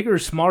either bigger or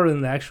smaller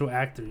than the actual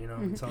actor.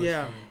 It's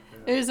yeah. funny.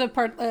 There's a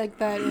part like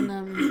that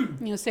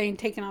in saying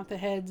taking off the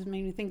heads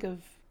made me think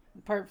of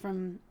the part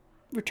from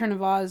Return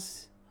of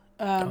Oz.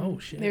 Oh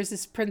shit! There's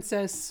this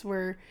princess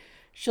where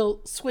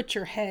she'll switch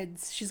her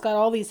heads. She's got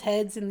all these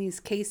heads in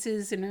these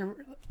cases in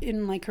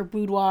like her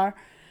boudoir,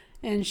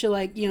 and she'll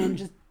like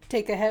just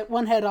take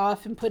one head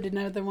off and put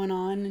another one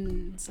on,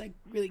 and it's like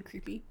really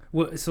creepy.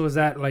 Well, so is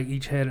that like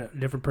each head a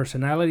different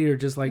personality, or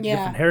just like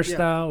different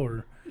hairstyle,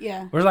 or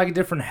like a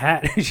different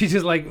hat? She's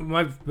just like,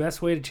 my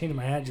best way to change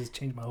my hat is just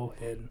change my whole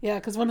head. Yeah,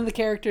 because one of the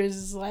characters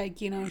is like,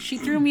 she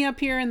threw me up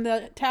here in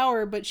the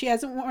tower, but she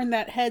hasn't worn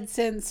that head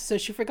since, so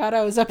she forgot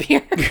I was up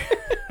here.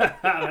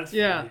 That's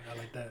funny. I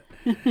like that.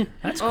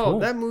 That's cool. Oh,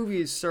 that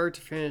movie is start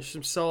to finish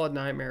some solid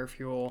nightmare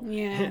fuel.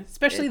 Yeah,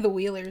 especially the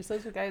Wheelers.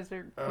 Those guys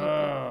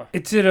are.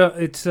 It's what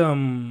do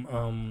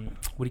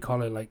you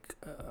call it? Like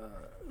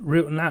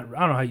real? Not I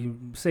don't know how you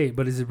say it,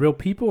 but is it real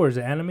people or is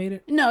it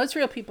animated? No, it's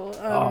real people.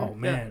 Oh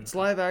man, yeah, it's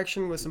live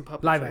action with some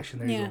puppets. Live action.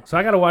 There you go. So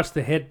I gotta watch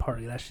the head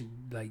party. That should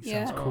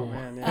sounds cool.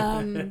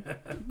 Oh, man, yeah.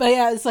 But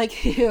yeah, it's like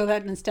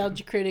that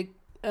Nostalgia Critic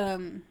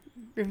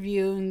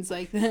review, and it's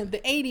like the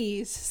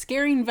 80s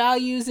scaring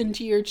values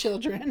into your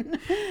children.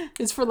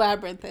 It's for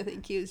Labyrinth, I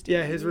think he was doing.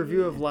 Yeah, his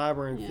review of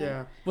Labyrinth.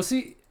 Yeah. Well,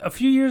 see, a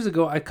few years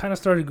ago, I kind of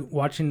started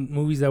watching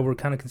movies that were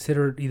kind of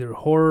considered either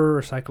horror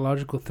or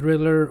psychological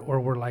thriller, or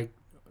were like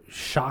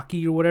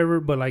shocky or whatever.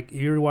 But like,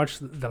 you ever watched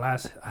The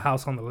Last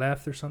House on the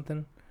Left or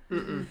something?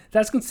 Mm-mm.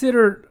 That's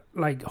considered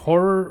like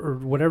horror or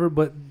whatever.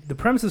 But the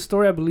premise of the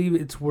story, I believe,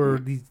 it's where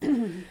these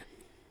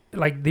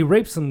like they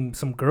rape some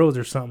girls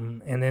or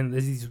something, and then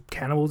there's these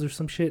cannibals or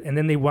some shit, and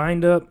then they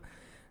wind up.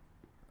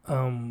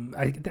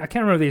 I can't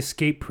remember if they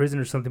escaped prison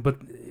or something, but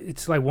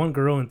it's like one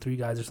girl and three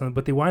guys or something.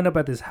 But they wind up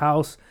at this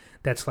house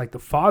that's like the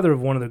father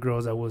of one of the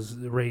girls that was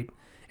raped,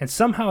 and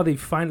somehow they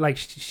find like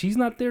she's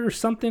not there or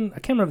something. I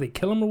can't remember if they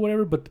kill him or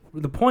whatever. But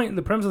the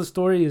premise of the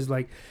story is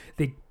like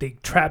they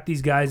trap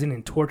these guys in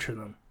and torture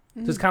them.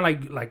 So it's kind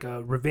of like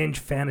a revenge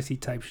fantasy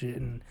type shit,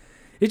 and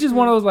it's just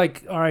one of those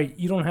like, all right,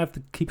 you don't have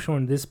to keep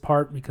showing this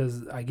part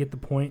because I get the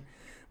point,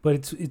 but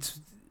it's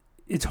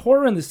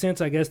horror in the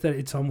sense, I guess, that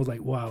it's almost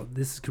like, wow,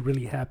 this could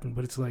really happen,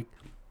 but it's like,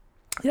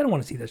 yeah, I don't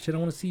want to see that shit. I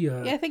want to see.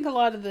 Yeah, I think a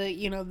lot of the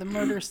the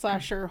murder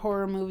slasher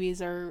horror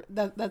movies are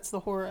that's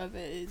the horror of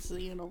it is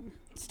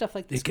stuff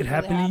like this. It could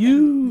happen to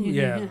you.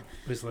 Yeah,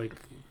 it's like,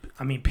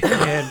 I mean,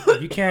 Pinhead.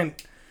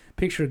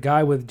 picture a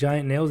guy with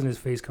giant nails in his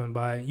face coming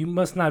by, you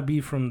must not be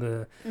from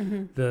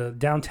the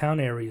downtown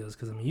areas,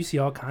 because I mean you see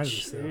all kinds of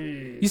stuff.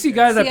 You see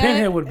guys that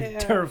Pinhead would be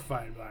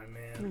terrified by,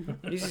 man.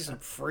 You see some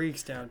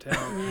freaks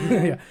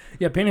downtown.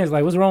 Yeah. Pinhead's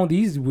like, what's wrong with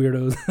these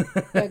weirdos?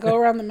 Yeah, go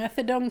around the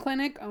methadone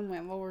clinic. Oh my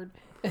lord.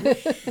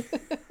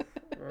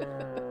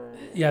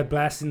 Yeah,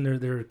 blasting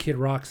their Kid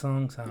Rock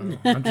songs. I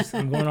don't know.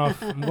 I'm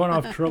going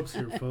off tropes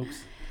here,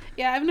 folks.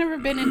 Yeah, I've never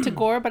been into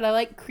gore, but I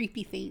like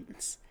creepy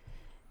things.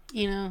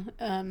 You know,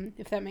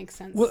 if that makes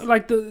sense. Well,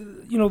 like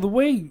the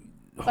way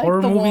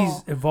horror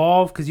movies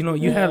evolve, because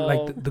you had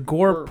like the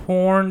gore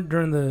porn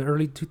during the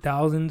early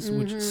 2000s,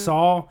 which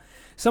Saw.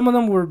 Some of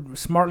them were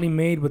smartly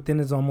made, but then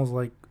it's almost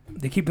like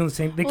they keep doing the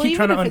same. They keep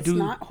trying to undo. It's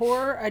not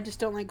horror. I just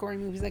don't like gory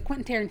movies, like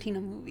Quentin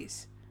Tarantino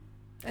movies.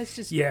 That's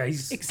just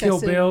he's Kill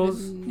Bills.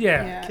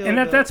 And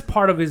that's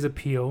part of his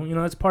appeal.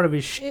 That's part of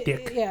his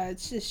shtick.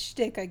 It's just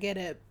shtick. I get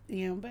it.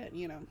 But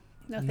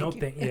no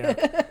thank you.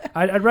 Yeah.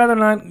 I'd rather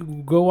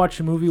not go watch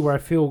a movie where I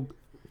feel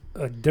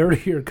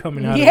dirtier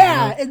coming out.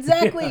 Yeah,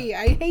 exactly.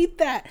 I hate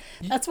that.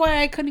 That's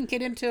why I couldn't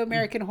get into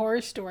American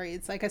Horror Story.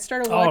 It's like I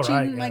started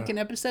watching an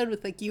episode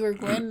with like you or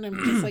Gwen, and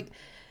I'm just like,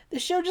 the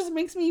show just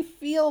makes me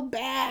feel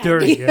bad.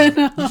 Dirty, yeah.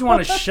 You just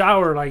want to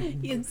shower, like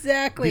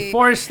exactly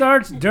before it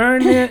starts,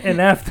 during it, and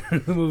after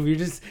the movie. You're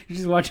just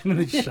watching in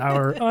the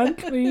shower,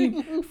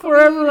 unclean,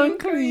 forever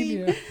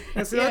unclean. Yeah.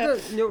 And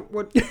so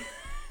what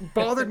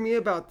bothered me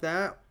about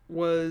that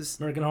was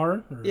American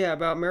Horror.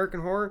 About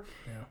American Horror.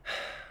 Yeah.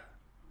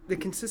 The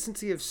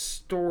consistency of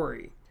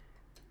story.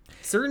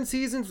 Certain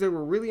seasons they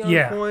were really on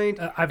point,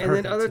 and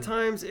then other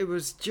times it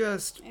was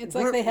just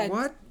like they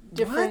had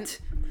different.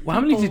 Well,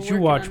 how many did you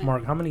watch,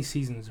 Mark? How many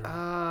seasons?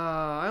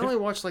 I only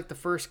watched like the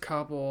first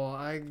couple.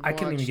 I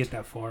couldn't even get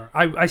that far.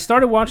 I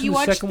started watching the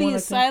second one. You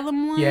watched the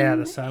Asylum one? Yeah,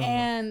 the Asylum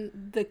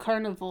and the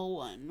Carnival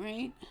one,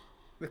 right?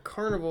 The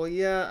Carnival,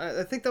 yeah.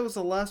 I think that was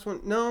the last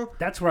one. No.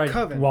 That's where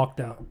I walked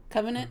out.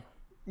 Covenant?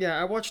 Yeah,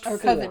 I watched 4.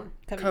 Coven.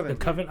 The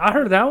Coven. I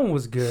heard that one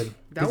was good.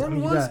 That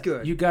one was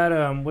good. You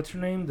got, what's her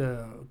name?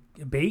 The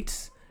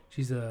Bates.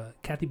 She's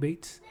Kathy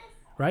Bates.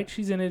 Right?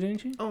 She's in it, isn't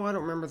she? Oh, I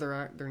don't remember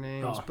their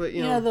names, but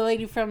you know the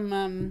lady from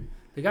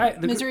the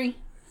Misery.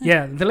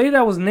 Yeah, the lady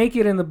that was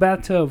naked in the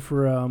bathtub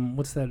for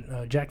what's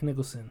that? Jack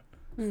Nicholson.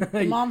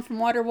 The mom from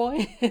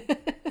Waterboy. Yeah,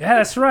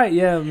 that's right.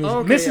 Yeah,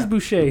 Mrs.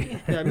 Boucher.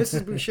 Yeah,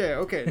 Mrs. Boucher.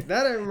 Okay,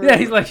 that I remember. Yeah,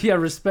 he's like,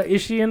 respect.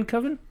 Is she in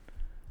Coven?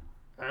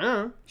 I don't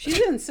know. She's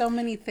in so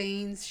many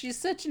things. She's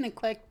such an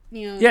eclectic.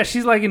 Yeah,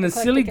 she's like in a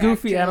silly,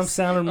 goofy Adam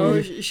Sandler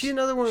movie. Is she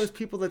another one of those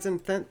people that's in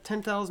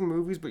 10,000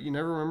 movies, but you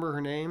never remember her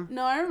name?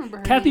 No, I remember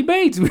her Kathy name.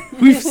 Bates.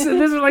 We've said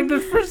this is like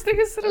the first thing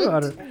I said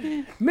about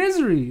her.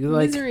 Misery.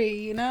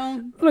 Misery,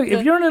 Look,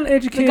 if you're an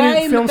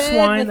educated film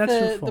swine, that's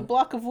your fault. The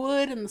block of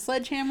wood and the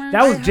sledgehammer.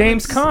 That was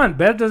James Caan.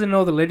 Beth doesn't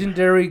know the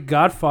legendary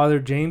Godfather,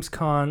 James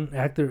Caan,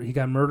 actor. He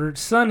got murdered.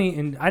 Sonny,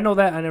 and I know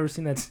that. I never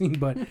seen that scene,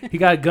 but he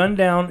got gunned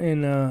down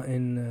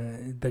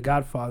in The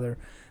Godfather.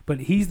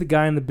 But he's the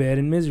guy in the bed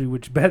in Misery,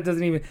 which Beth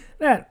doesn't even...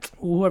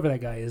 whoever that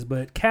guy is.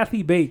 But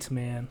Kathy Bates,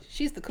 man.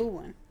 She's the cool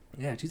one.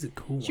 Yeah, she's a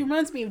cool one. She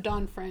reminds me of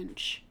Dawn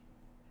French.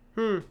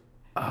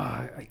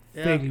 I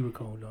vaguely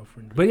recall Dawn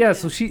French. But yeah,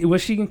 so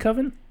was she in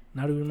Coven?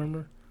 Now do we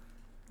remember?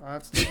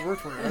 That's the word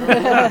for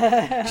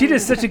it. She did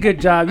such a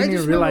good job. You I didn't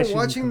just realize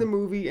remember watching the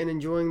movie and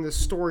enjoying the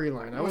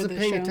storyline. I wasn't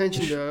paying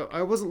attention to it.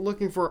 I wasn't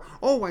looking for,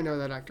 I know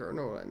that actor.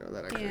 No, I know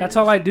that actor. Yeah. That's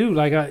all I do.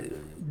 Like,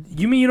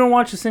 you mean you don't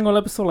watch a single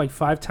episode like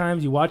 5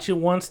 times? You watch it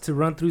once to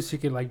run through so you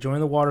can like join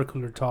the water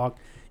cooler talk.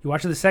 You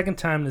watch it the second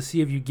time to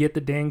see if you get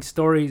the dang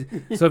stories.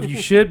 So if you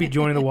should be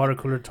joining the water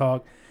cooler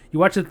talk. You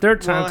watch it the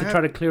third time to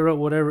try to clear up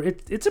whatever.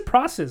 It's a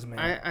process, man.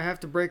 I have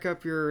to break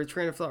up your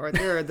train of thought right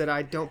there that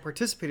I don't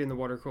participate in the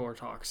water cooler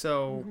talk.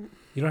 So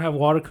you don't have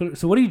water cooler.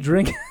 So what do you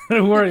drink?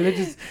 Don't worry, they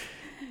just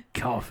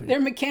coffee. They're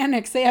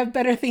mechanics. They have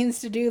better things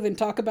to do than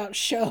talk about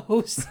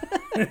shows.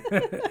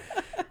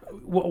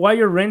 While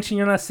you're wrenching,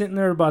 you're not sitting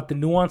there about the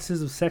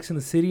nuances of Sex and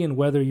the City and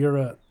whether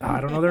you're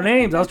I don't know their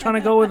names. I was trying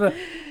to go with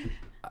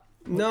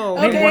No.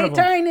 Okay,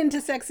 tying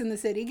into Sex and the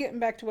City, getting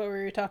back to what we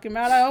were talking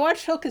about, I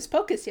watched Hocus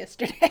Pocus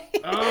yesterday.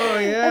 Oh,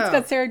 yeah. That's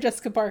got Sarah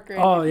Jessica Parker in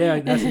it. Oh, yeah,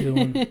 that's a good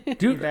one.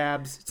 Dude,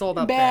 Babs. It's all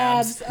about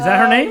Babs. Is that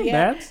her name?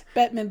 Yeah. Babs?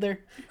 Bette Midler.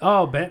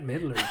 Oh, Bette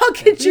Midler. I'll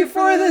get you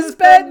for this,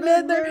 Bette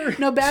Midler.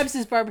 No, Babs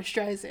is Barbara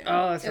Streisand.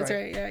 Oh, that's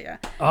right. That's right, yeah.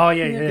 Oh,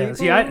 yeah.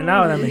 See,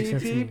 now that makes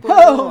sense to me. People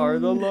are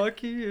the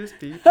luckiest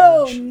people.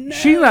 Oh, no.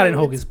 She's not in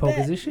Hocus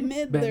Pocus, is she?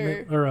 Midler. Bette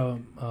Midler. Or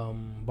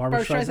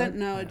Barbara Streisand?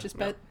 No, just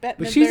Bette Midler.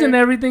 But she's in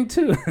everything,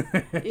 too.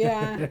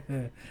 Yeah.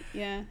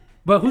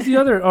 But who's the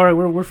other? All right,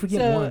 we're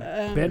forgetting one.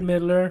 Bette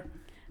Midler.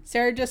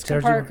 Sarah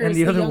Jessica Parker is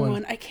the other young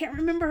one. I can't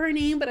remember her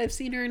name, but I've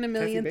seen her in a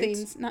million Kathy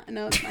things.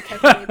 No, it's not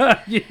Kathy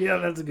Bates. Yeah,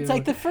 that's a good It's one.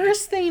 like the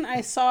first thing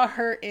I saw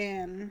her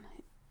in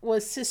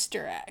was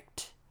Sister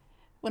Act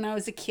when I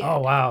was a kid. Oh,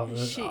 wow.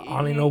 I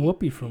only know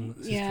Whoopi from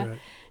Sister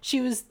Act.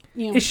 She was,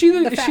 is she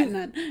the fat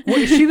nun.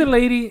 Is she the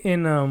lady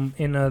in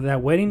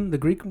that wedding, the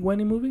Greek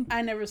wedding movie?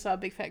 I never saw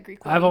Big Fat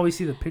Greek Wedding. I've always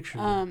seen the picture.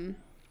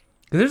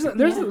 Because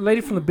there's a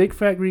lady from the Big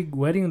Fat Greek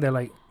Wedding that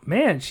like,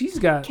 man, she's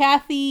got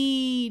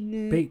Kathy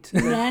bait.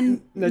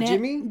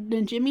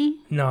 Najimy.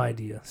 No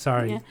idea.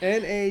 Sorry. Yeah.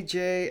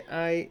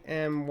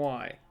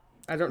 Najimy.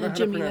 I don't know how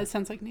to Najimy. That pronounce.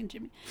 sounds like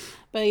Najimy.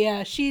 But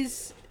yeah,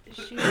 she's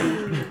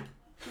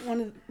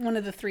one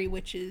of the three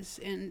witches,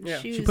 and Yeah.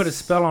 She put a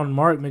spell on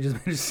Mark and just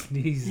made her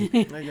sneeze.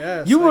 I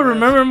guess. You will I guess.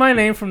 remember my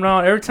name from now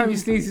on. Every time you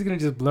sneeze, he's going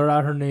to just blur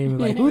out her name.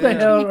 Like, who the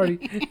hell are you?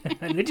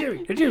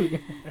 Najimy.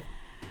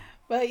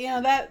 But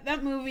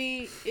that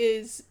movie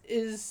is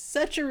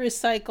such a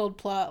recycled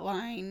plot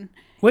line.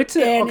 What's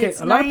it? And Okay,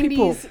 it's a lot of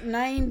people.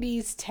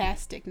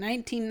 90s-tastic,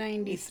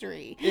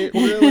 1993. It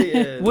really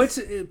is. What's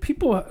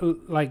people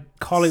like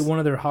call it one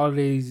of their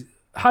holidays?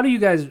 How do you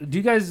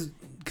guys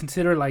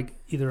consider it like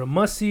either a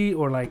must see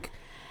or like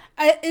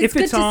if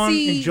it's on,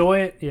 enjoy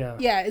it? Yeah.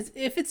 Yeah,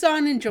 if it's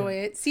on, enjoy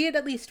it. See it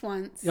at least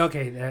once.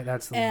 Okay,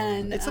 that's the one.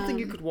 And It's something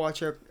you could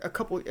watch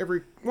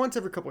once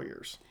every couple of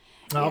years.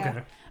 Oh, yeah.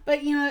 okay.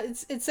 But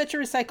it's such a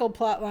recycled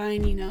plot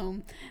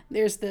line.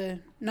 There's the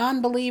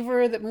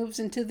non-believer that moves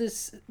into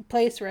this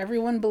place where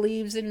everyone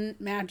believes in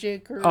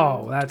magic or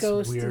that's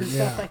ghosts weird. and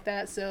stuff like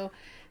that. So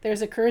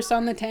there's a curse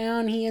on the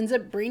town. He ends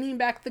up bringing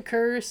back the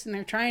curse, and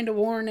they're trying to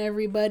warn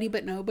everybody,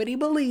 but nobody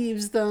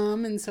believes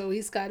them, and so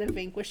he's got to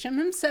vanquish him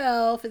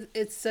himself.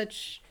 It's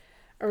such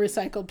a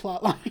recycled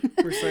plot line.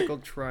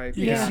 Recycled tripe.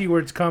 You can see where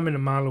it's coming a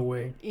mile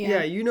away.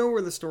 Yeah, you know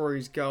where the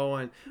story's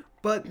going.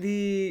 But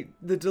the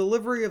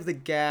delivery of the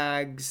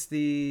gags,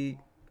 the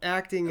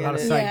acting A lot in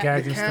of it, side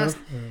gags the and cast,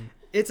 stuff.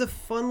 it's a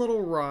fun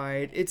little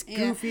ride. It's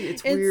goofy.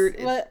 It's It's weird.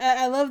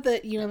 I love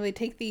that they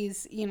take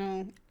these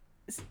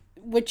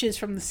witches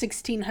from the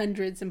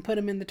 1600s and put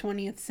them in the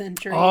 20th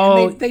century.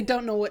 Oh. And they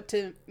don't know what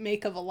to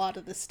make of a lot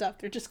of this stuff.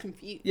 They're just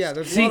confused. Yeah,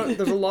 there's a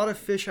lot of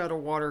fish out of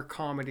water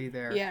comedy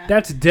there. Yeah.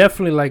 That's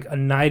definitely like a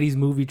 90s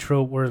movie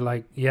trope where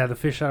like, the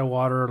fish out of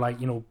water, like,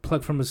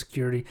 plugged from a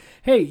security.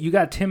 Hey, you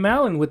got Tim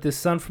Allen with his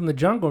Son from the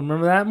Jungle.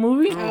 Remember that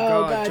movie? Oh,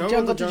 God.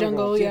 Jungle to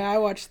Jungle. too. Yeah, I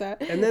watched that.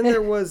 And then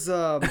there was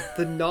the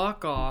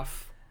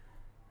knockoff,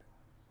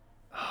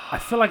 I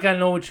feel like I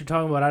know what you're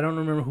talking about. I don't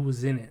remember who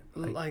was in it.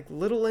 like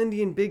Little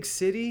Indian Big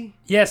City.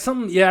 Yeah,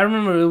 I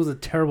remember it was a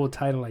terrible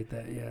title like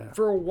that. Yeah.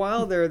 For a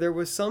while there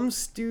was some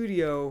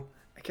studio,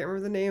 I can't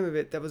remember the name of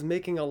it, that was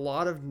making a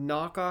lot of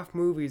knockoff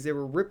movies. They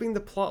were ripping the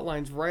plot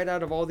lines right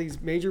out of all these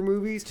major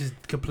movies. Just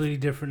completely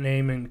different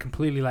name and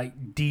completely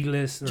like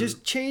D-list.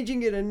 Just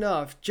changing it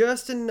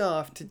just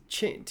enough to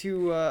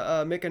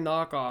make a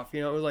knockoff.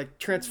 It was like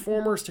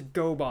Transformers to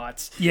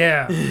GoBots.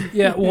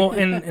 Yeah. Well,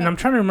 and I'm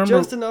trying to remember.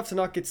 Just enough to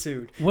not get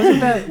sued.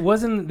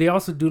 Wasn't they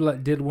also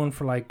did one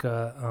for like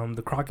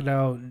the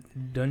Crocodile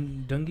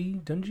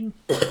Dundee? Did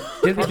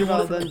they do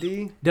one for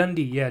Dundee?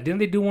 Dundee? Yeah. Didn't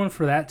they do one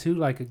for that too?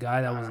 Like a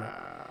guy that was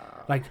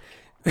like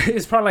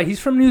it's probably like he's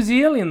from New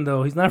Zealand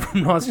though. He's not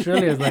from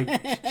Australia. It's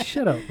like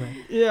shut up,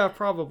 man. Yeah,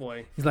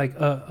 probably. He's like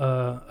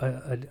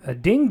a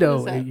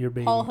dingo ate your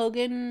baby. Paul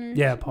Hogan?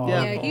 Yeah, Paul.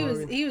 Yeah,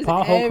 Hogan. he was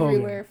Paul Hulk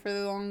everywhere Hogan. for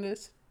the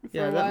longest.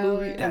 Yeah, that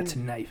movie. That's a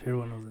knife.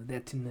 Everyone knows that.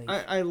 That's a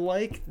knife. I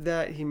like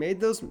that he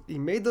made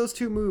those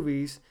two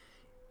movies,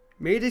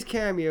 made his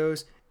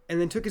cameos, and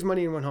then took his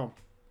money and went home.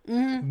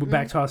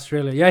 Back to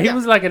Australia. Yeah, he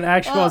was like an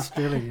actual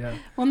Australian. Yeah.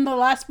 One of the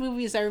last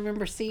movies I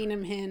remember seeing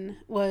him in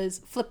was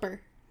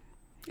Flipper.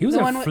 He was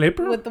a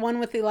Flipper? With the one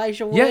with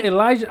Elijah Wood. Yeah,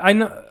 Elijah. I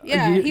know.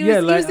 Yeah, he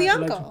was the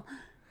uncle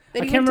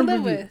that I he can't went to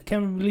remember. live with.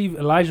 Can't believe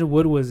Elijah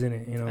Wood was in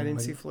it. I didn't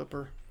see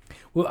Flipper.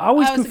 Well, I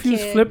always I was a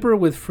confuse kid. Flipper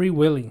with Free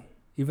Willy.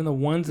 Even though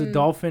one's a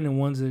dolphin and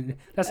one's a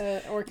that's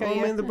Orca, Oh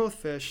yeah. man, they're both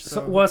fish.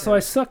 so I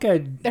suck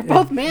at. They're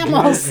both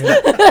mammals.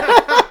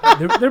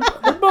 They're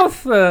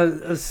both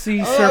sea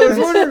I was serpents.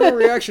 wondering what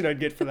reaction I'd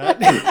get for that.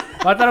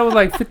 I thought it was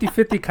like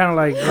 50-50, kind of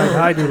like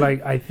I do.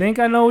 Like I think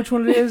I know which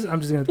one it is.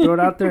 I'm just gonna throw it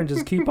out there and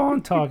just keep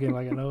on talking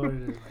like I know what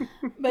it is.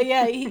 But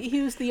yeah,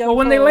 he was the uncle. Well,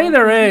 when they lay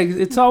their eggs,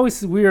 it's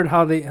always weird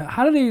how do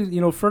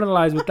they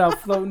fertilize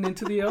without floating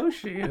into the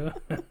ocean?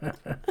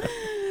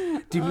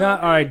 Do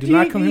not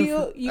come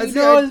here You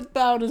know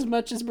about as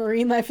much as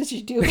marine life as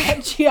you do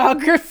about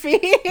geography.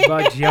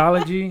 about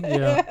geology.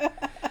 Yeah,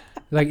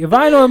 like if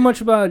I know much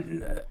about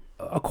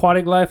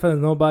aquatic life and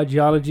I know about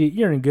geology,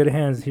 you're in good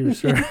hands here,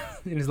 sir.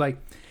 And it's like,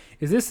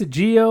 is this a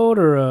geode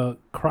or a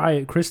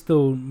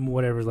crystal?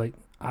 Whatever. It's like,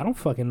 I don't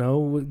fucking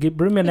know.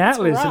 Bring me an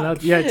atlas.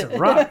 Yeah, it's a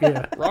rock.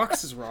 Yeah,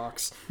 Rocks is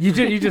rocks. you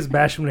just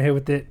bash him in the head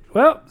with it.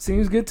 Well,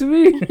 seems good to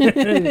me.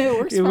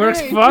 It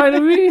Works fine to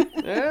me.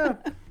 Yeah.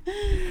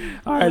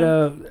 All right,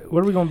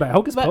 where are we going back?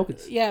 Hocus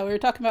Pocus. Yeah, we were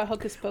talking about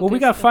Hocus Pocus. Well, we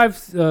got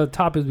 5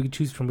 topics we can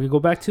choose from. We go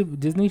back to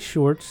Disney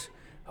shorts,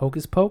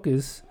 Hocus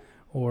Pocus,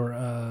 or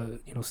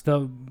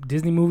stuff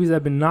Disney movies that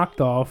have been knocked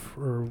off,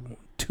 or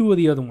 2 of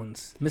the other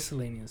ones,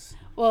 miscellaneous.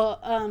 Well,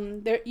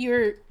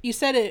 you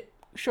said it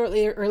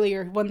shortly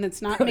earlier. One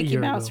that's not Mickey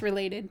Mouse ago.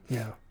 related.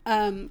 Yeah.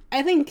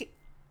 I think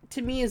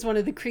to me is one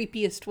of the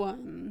creepiest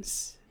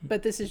ones.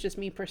 But this is just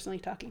me personally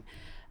talking.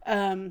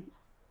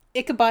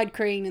 Ichabod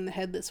Crane and the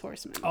Headless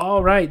Horseman.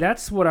 All right,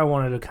 that's what I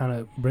wanted to kind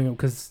of bring up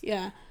because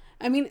Yeah.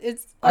 I mean,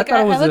 it's I like thought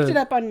I, it was I looked a- it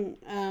up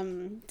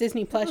on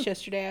Disney Plus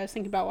yesterday. I was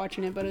thinking about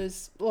watching it, but it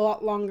was a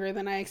lot longer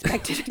than I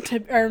expected it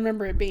to. I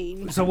remember it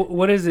being. So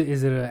what is it?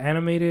 Is it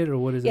animated or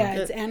what is Yeah, it?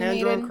 it's Hand-drawn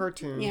animated.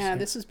 cartoons. Yeah,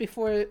 this was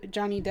before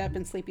Johnny Depp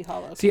and Sleepy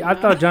Hollow. See, came I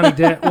out. thought Johnny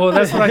Depp. Well,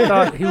 that's what I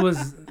thought he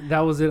was. That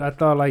was it. I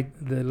thought like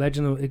the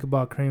Legend of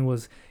Ichabod Crane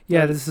was.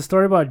 Yeah, this is a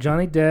story about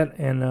Johnny Depp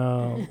and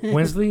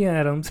Wesley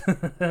Adams.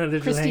 They're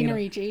just hanging Christina out.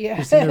 Ricci. Yeah.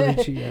 Christina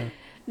Ricci. Yeah.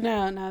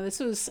 No, this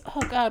was.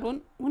 Oh God,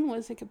 when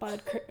was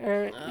Ichabod?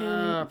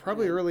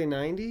 Probably early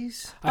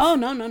 90s. Oh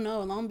no,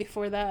 long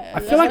before that. I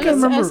feel like I I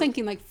remember- was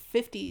thinking like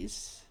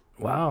 50s.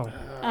 Wow.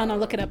 I don't know.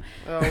 Look it up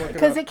Oh, look it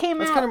because up. it came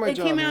That's out. kinda my It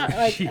came job, out man.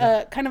 like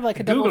Yeah. kind of like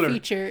a double Googler.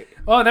 feature.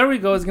 Oh, there we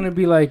go. It's gonna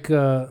be like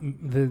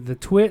the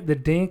twit, the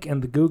dink,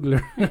 and the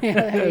googler. Yeah,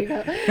 there you go.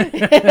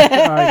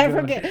 right, I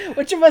go forget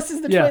which of us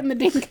is the Yeah. twit and the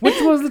dink.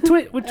 Which was the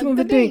twit? Which one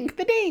the the dink?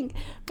 The dink.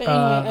 But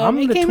I'm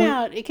anyway, the it came twin-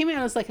 out. It came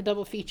out as like a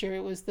double feature.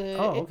 It was the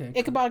Oh, okay.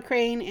 Ichabod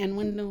Crane and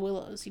Wind in the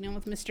Willows. You know,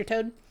 with Mr.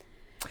 Toad.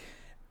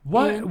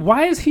 Why? Yeah.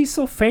 Why is he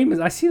so famous?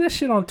 I see that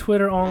shit on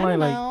Twitter online.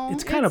 know. Like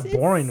it's kind of It's-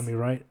 boring to me,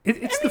 right? It's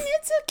I mean,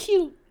 it's a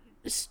cute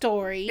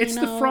story. it's you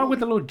the know? frog with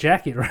the little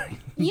jacket, right?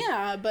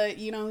 Yeah, but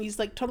you know he's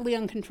like totally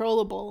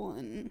uncontrollable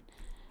and.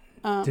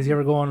 Does he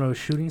ever go on a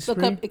shooting Look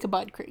spree? up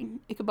Ichabod Crane.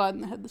 Ichabod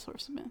and the Headless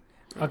Horseman.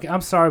 Okay, I'm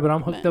sorry, but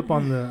I'm hooked up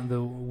on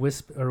the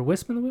wisp in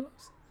the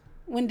willows.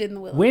 Wind in the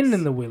Willows. Wind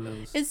in the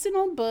willows. It's an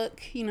old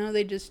book. You know,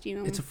 they just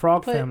It's a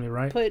frog put- family,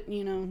 right? put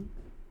made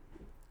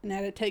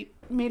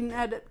an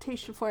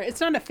adaptation for it. It's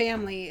not a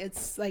family.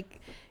 It's like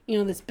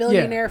this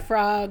billionaire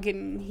frog,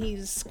 and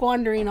he's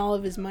squandering all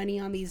of his money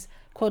on these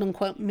quote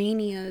unquote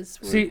manias.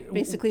 See,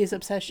 basically his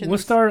obsession. We'll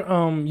start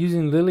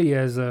using Lily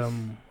as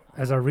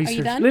our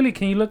research. done? Lily,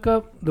 can you look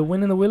up the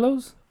Wind in the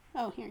Willows?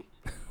 Oh, here.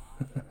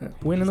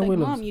 Wind in It's the like,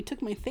 Willows. Mom, you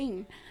took my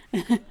thing.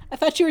 I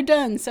thought you were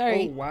done. Oh,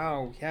 Sorry.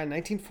 wow. Yeah,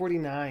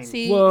 1949.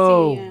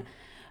 Whoa.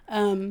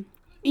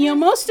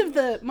 Most of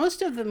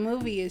the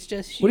movie is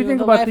just. What do you think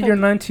the about life the year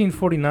of-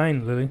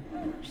 1949, Lily?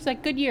 She's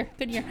like, good year.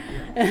 Good year,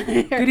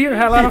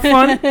 had a lot of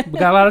fun. We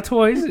got a lot of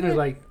toys. It was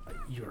like,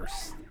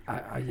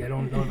 I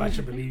don't know if I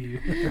should believe you.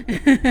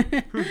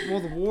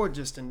 Well, the war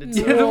just ended.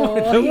 Yeah, So.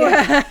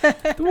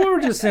 the war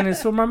just ended,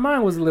 so my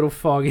mind was a little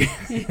foggy.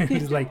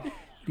 It's like, what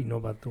do you know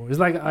about the war? It's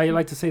like, I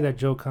like to say that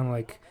joke kind of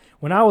like,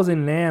 when I was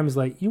in NAM, it's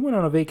like, you went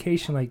on a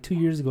vacation like 2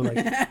 years ago. Like,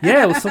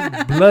 yeah, it was so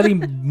bloody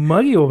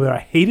muggy over there. I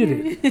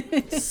hated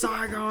it.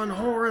 Saigon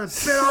horror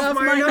bit off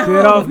my nose.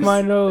 Get off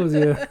my nose,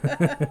 yeah.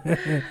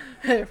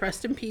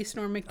 Rest in peace,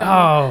 Norm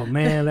Macdonald. Oh,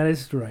 man, that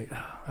is right.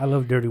 I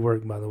love Dirty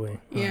Work, by the way.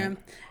 Yeah.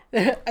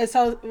 I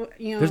saw,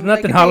 There's nothing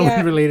like a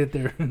Halloween related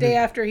there. day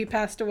after he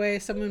passed away,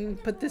 someone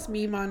put this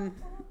meme on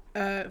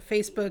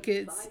Facebook.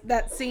 It's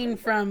that scene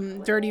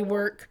from Dirty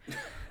Work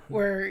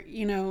where,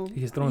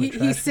 He's throwing the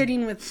trash. he's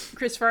sitting with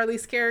Chris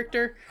Farley's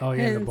character Oh,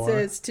 yeah, in the and bar.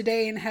 says,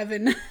 "Today in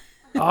heaven."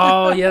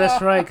 Oh, yeah,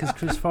 that's right, because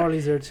Chris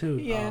Farley's there, too.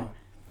 Yeah. Oh.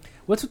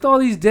 What's with all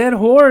these dead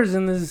whores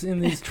in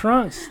these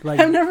trunks? Like,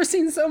 I've never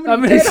seen so many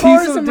I've dead seen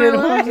horses some in dead my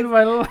whores life. in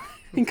my life.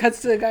 And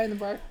cuts to the guy in the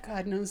bar.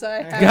 God knows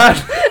I have. God.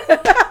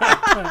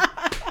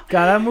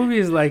 God, that movie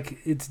is like,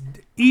 it's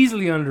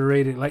easily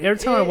underrated. Like, every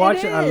time I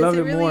watch it, I love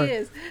it really more.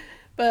 Is.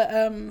 But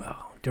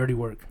Oh, Dirty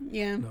Work.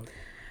 yeah. No.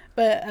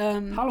 But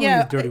Halloween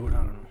yeah, is Dirty Work. I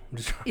don't know. I'm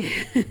just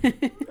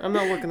trying. I'm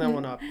not looking that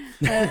one up.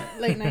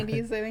 late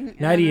 90s, I think.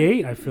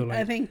 98, I feel like.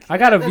 I think I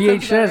got a that sounds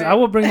about VHS. right. I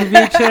will bring the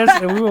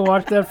VHS and we will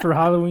watch that for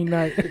Halloween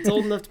night. It's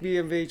old enough to be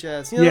a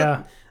VHS. You know,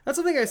 Yeah. That's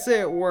something I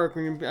say at work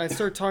when I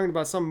start talking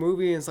about some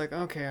movie and it's like,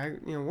 okay,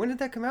 when did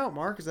that come out,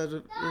 Mark? Is that?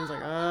 And it's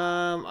like,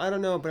 I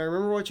don't know, but I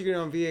remember watching it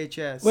on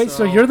VHS. Wait,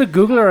 so you're the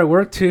Googler at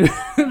work too?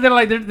 They're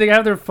like, they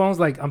have their phones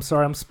like, I'm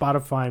sorry, I'm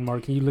Spotify,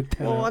 Mark. Can you look that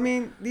Well, up? I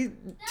mean, these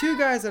two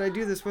guys that I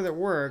do this with at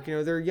work,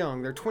 they're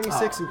young. They're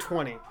 26 and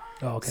 20.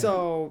 Oh, okay.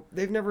 So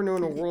they've never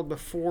known a world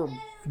before.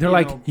 They're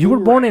like, you were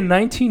born in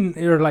 19,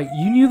 or like,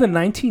 you knew the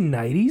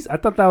 1990s? I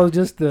thought that was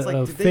just It's like,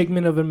 a did they-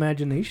 figment of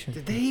imagination.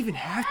 Did they even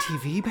have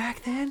TV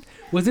back then?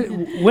 Was it,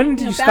 when did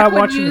you back stop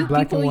when watching in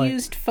black and people white?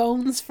 used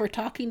phones for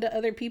talking to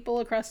other people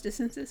across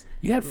distances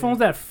You had phones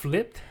that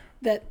flipped?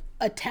 that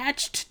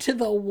attached to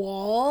the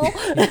wall.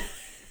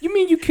 You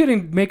mean you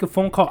couldn't make a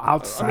phone call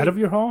outside of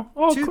your hall?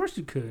 Oh, of to- course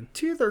you could.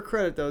 To their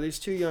credit, though, these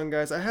two young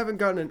guys, I haven't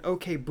gotten an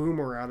okay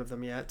boomer out of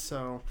them yet.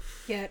 So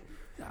Yet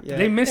yeah,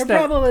 They missed they're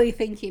that. probably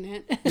thinking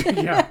it.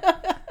 Yeah.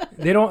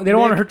 They don't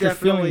want to hurt your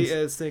definitely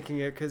feelings. is thinking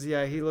it because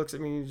he looks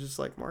at me and he's just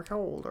like, Mark, how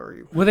old are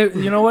you? Well,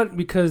 you know what?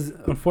 Because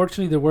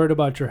unfortunately, they're worried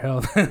about your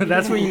health.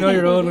 That's when you know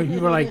you're old. When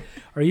people are like,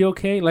 "Are you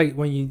okay?" Like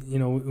when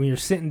when you're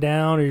sitting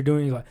down or you're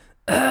doing, you're like,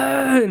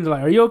 and they're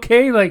like, "Are you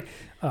okay?" Like,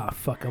 oh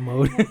fuck, I'm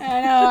old.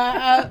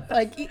 I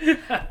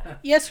know.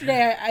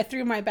 Yesterday, I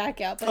threw my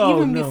back out, but Oh,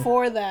 even no.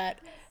 before that,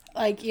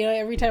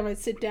 every time I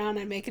sit down,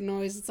 I make a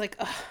noise. It's like,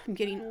 I'm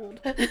getting old.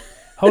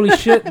 Holy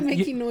shit! I'm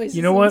making noises.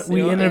 You know what? in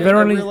We the I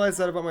inadvertently. realized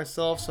that about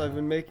myself, so I've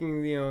been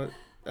making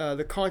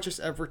the conscious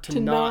effort to To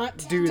not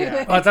not do do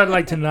that. Oh, I thought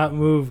like to not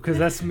move because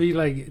that's me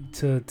like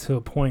to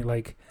a point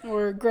like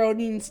Or or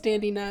groaning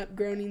standing up,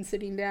 groaning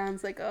sitting down.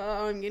 It's like,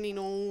 oh, I'm getting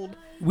old.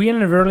 We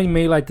inadvertently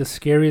made like the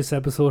scariest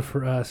episode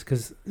for us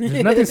because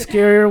there's nothing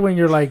scarier when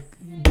you're like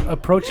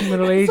approaching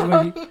middle age.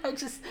 When you... I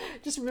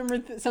just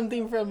remembered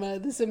something from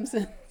The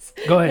Simpsons.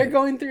 Go ahead. They're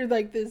going through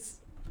like this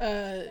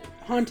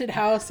haunted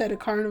house at a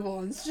carnival,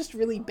 and it's just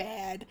really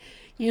bad.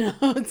 You know,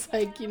 it's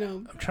like, you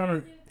know, I'm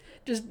trying to.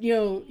 just, you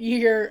know, you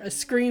hear a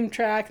scream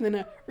track and then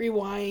a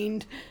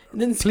rewind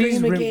and then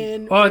scream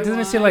again. Oh, rewind. doesn't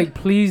it say like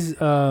please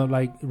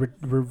like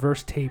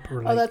reverse tape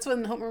or like? Oh, that's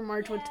when Homer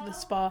Marge went to the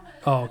spa.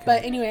 Oh, okay.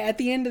 But anyway, at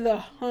the end of the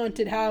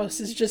haunted house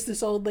is just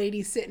this old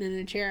lady sitting in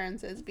a chair and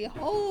says,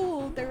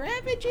 "Behold, the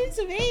ravages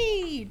of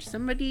age."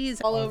 Somebody's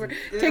all over.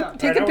 Yeah.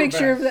 Take a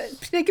picture of that.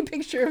 Take a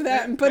picture of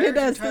that and put it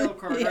as title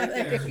card right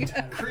there there. you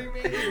go.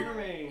 Cremated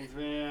remains,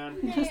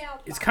 man.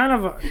 It's kind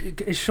of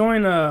it's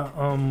showing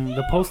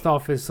the post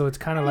office, so it's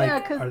kind of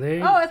like, 'cause- are they?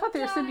 Oh, I thought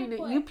they were sending it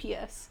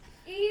UPS.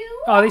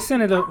 Oh, they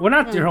sent it. Well,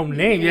 not their home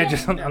name. Yeah,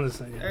 just on the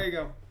side. There you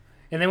go.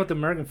 And then with the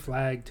American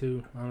flag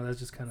too. I don't know. That's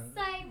just kind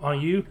of on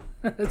you.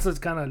 So it's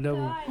kind of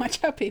double.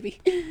 Watch out, baby.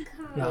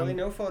 Really,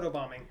 no photo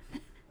bombing.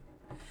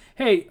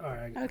 Hey, all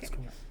right. Okay.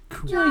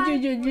 Cool.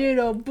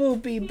 Little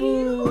boopy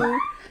boo.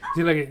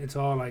 See, like it's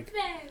all like.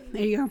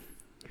 There you go.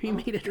 We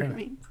made it Turn it.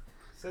 remain.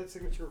 Said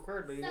signature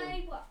required, but you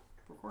didn't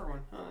record one.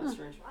 Oh, that's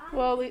strange.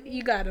 Well,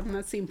 you got him.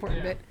 That's the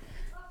important bit.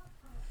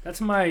 That's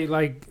my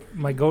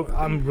goal.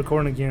 I'm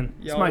recording again.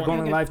 It's Y'all my want-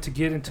 goal in life to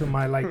get into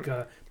my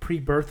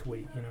pre-birth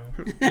weight.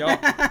 You know.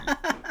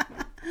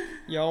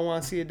 Y'all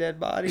want to see a dead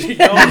body?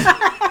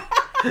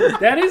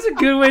 That is a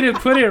good way to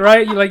put it,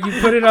 right? You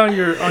put it on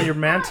your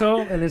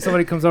mantle, and then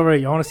somebody comes over.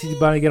 You want to see the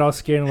body, get all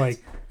scared, and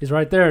like it's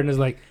right there, and it's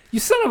like, you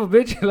son of a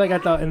bitch. Like I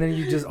thought, and then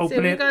you just open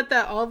So we it. got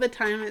that all the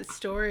time at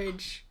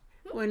storage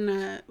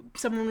when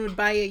someone would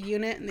buy a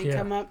unit and they Yeah.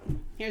 come up.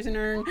 Here's an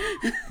urn.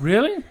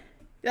 Really?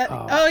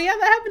 Oh yeah,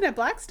 that happened at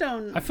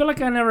Blackstone. I feel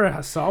like I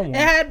never saw one.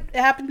 It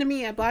happened to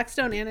me at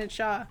Blackstone and at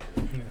Shaw.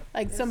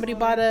 Like somebody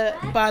bought a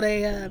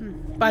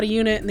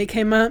unit and they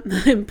came up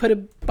and put a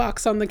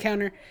box on the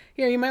counter.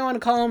 Here, you might want to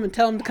call them and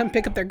tell them to come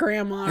pick up their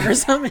grandma or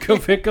something. Go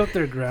pick up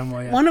their grandma.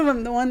 Yeah. One of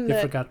them,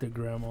 They forgot their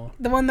grandma.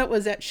 the one that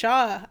was at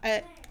Shaw,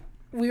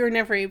 we were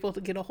never able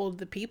to get a hold of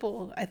the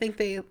people. I think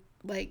they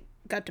like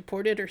got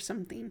deported or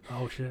something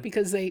Oh shit.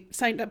 because they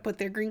signed up with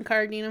their green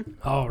card, you know.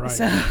 Oh right.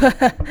 So,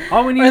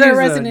 All we need or is their a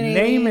resident name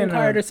alien and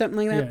card a, or something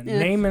like that. yeah, Yeah.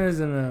 name is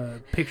in a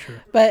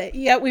picture. But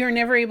yeah, we were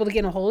never able to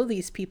get a hold of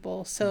these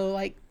people. So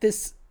like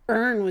this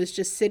urn was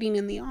just sitting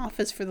in the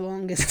office for the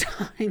longest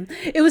time.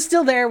 It was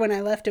still there when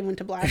I left and went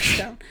to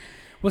Blackstone.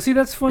 Well, see,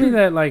 that's funny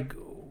that like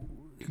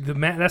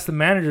that's the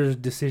manager's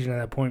decision at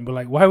that point. But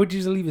like, why would you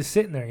just leave it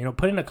sitting there? You know,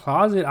 put it in a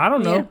closet. I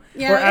don't know.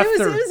 Yeah, Or it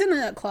after. was in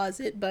a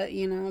closet, but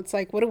you know, it's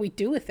like, what do we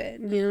do with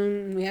it? You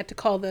know, we had to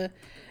call the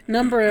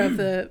number of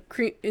the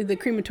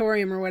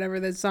crematorium or whatever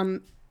that's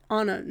on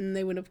it, and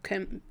they would have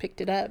picked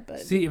it up.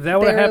 But See, if that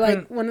would have they're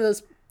happened, like one of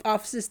those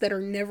offices that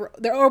are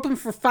they're open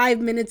for 5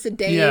 minutes a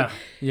day. yeah.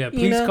 you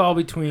Please know? call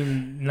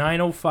between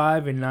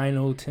 9:05 and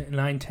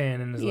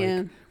 9:10, and it's Yeah.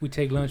 like we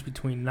take lunch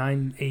between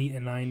 9:08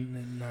 and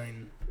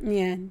 9:09.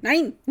 Yeah,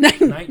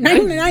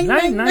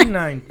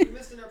 9:09. You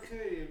missed an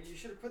opportunity. You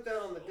should have put that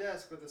on the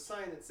desk with a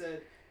sign that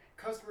said,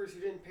 "Customers who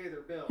didn't pay their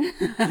bill."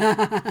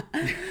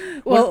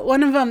 Well,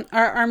 one of them,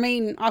 our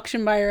main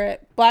auction buyer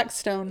at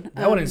Blackstone.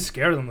 That wouldn't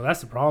scare them. Though.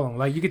 That's the problem.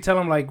 Like you could tell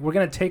them, like, we're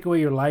gonna take away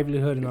your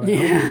livelihood, and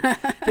they're like,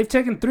 "Oh, they've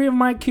taken 3 of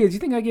my kids. You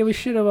think I give a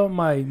shit about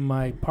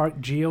my Park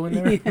Geo in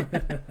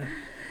there?"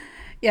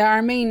 Yeah,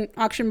 our main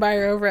auction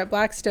buyer over at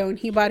Blackstone,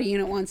 he bought a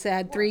unit once that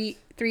had three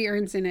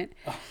urns in it,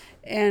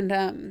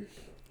 and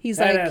he's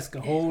I'd like, ask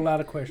a whole lot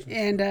of questions.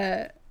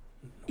 and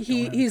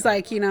he's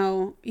like, you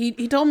know,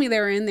 he told me they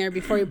were in there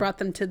before he brought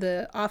them to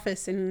the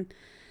office, and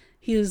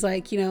he was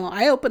like, you know,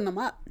 I opened them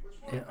up.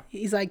 Yeah.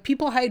 He's like,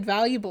 people hide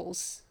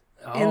valuables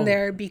Oh. in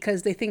there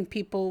because they think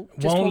people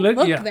just Won't won't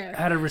look yeah, there.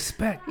 out of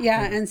respect.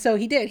 Yeah, and so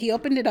he did. He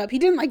opened it up. He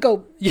didn't like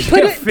go Yeah,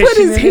 put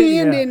fishing his in it,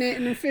 hand yeah. in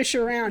it and fish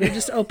around. He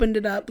just opened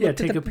it up, Yeah, looked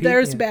take at a peek,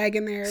 there's yeah. bag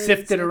in there,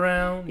 Sift it and-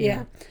 around.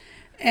 Yeah.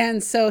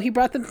 And so he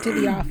brought them to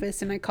the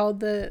office, and I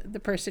called the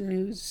person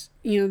who's,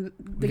 you know,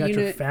 We the got your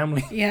unit.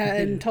 family. Yeah,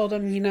 and told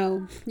him, you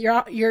know,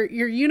 your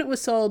unit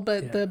was sold,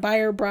 but Yeah. the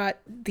buyer brought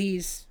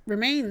these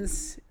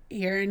remains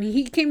here, and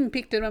he came and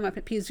picked them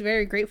up. He was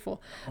very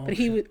grateful, but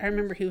I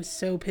remember he was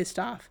so pissed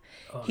off.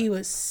 He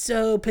was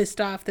so pissed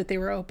off that they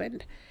were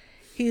opened.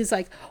 He was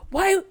like,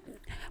 why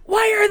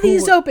are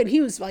these open?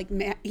 He was like,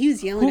 he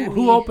was yelling at me.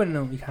 Who opened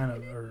them? Kind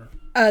of, or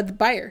The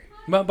buyer.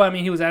 but I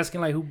mean, he was asking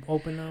like who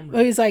opened them.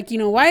 Well, he's like, you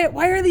know, why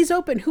are these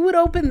open? Who would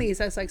open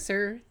these? I was like,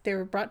 sir, they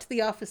were brought to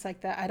the office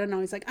like that. I don't know.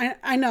 He's like,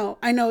 I know,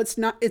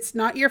 it's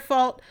not your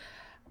fault.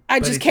 I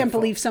But just it's your can't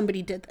believe fault.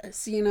 somebody did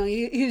this. You know,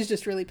 he was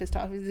just really pissed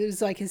off. It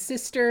was like his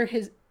sister,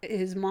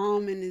 his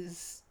mom, and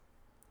his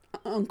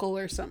uncle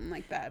or something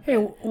like that. Hey,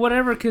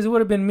 whatever, because it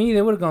would have been me.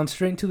 They would have gone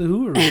straight into the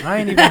Hoover. I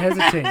ain't even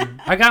hesitating.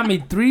 I got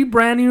me 3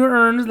 brand new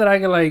urns that I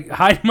could like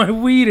hide my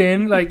weed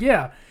in. Like,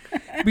 yeah,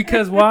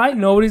 Because why?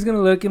 Nobody's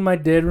gonna look at my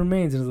dead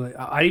remains. And it's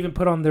like I even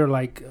put on their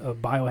like a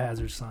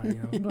biohazard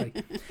sign. You know,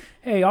 like,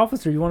 hey,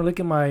 officer, you want to look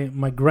at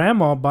my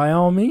grandma? By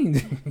all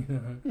means.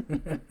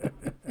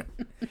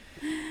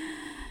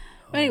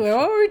 Anyway,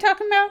 what were we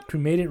talking about?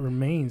 Cremated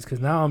remains. Because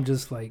now I'm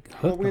just like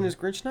hooked Halloween on is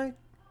Grinch night.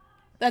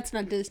 That's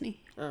not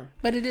Disney, Oh.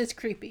 but it is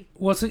creepy.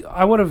 Well, see,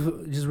 I would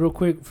have just real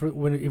quick for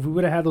when if we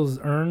would have had those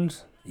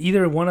urns,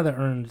 either one of the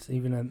urns,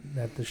 even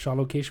at the Shaw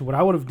location. What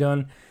I would have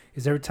done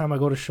is every time I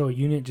go to show a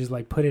unit, just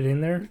like put it in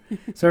there.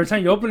 So every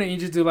time you open it, you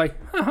just do like,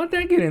 how'd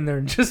that get in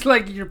there? Just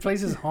like your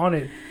place is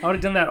haunted. I would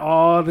have done that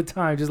all the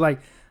time. Just like,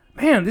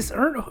 man, this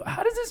urn,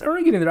 how does this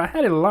urn get in there? I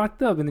had it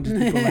locked up, and then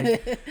just people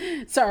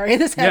like, Sorry,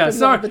 this happens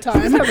all the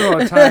time. This happens all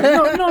the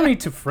time. No need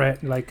to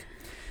fret. Like,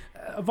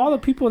 of all the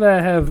people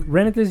that have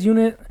rented this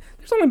unit,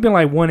 there's only been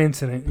like one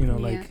incident. You know,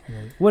 like,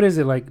 what is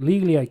it? Like,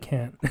 legally, I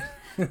can't.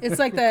 It's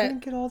like Couldn't that.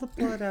 get all the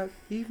blood out,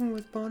 even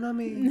with Bon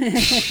Ami.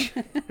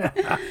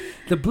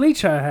 The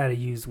bleach I had to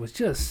use was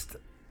just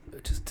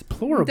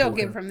deplorable. Don't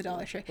get it from the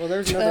Dollar Tree. Well,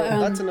 there's another.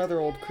 That's another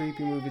old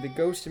creepy movie, The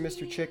Ghost of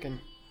Mr. Chicken.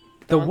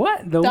 The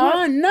what? The what?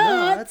 Don No,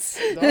 Nuts.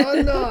 that's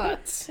Don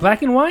Nuts.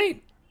 Black and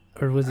white,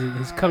 or was it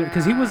his color?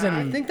 Because he was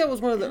I in. think that was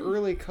one of the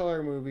early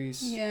color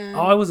movies. Yeah.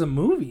 Oh, it was a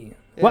movie.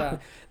 Yeah.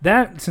 What?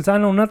 That since I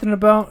know nothing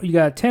about, you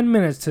got 10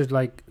 minutes to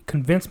like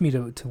convince me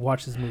to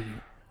watch this movie.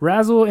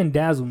 Razzle and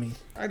dazzle me.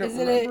 I don't Is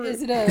remember.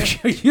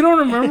 it a You don't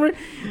remember it?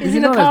 is You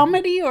it know a that-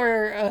 comedy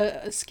or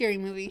a scary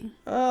movie?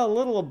 A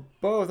little of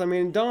both. I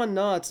mean, Don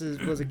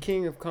Knotts was a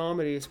king of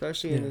comedy,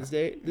 especially in Yeah. his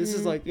day. This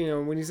is like,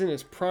 when he's in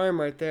his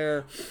prime right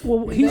there.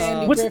 Well, he's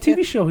Andy what's the TV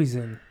Griffith. show he's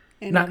in?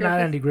 Andy Not Griffith?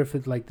 Andy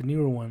Griffith, like the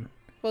newer one.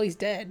 Well, he's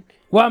dead.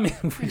 Well, I mean,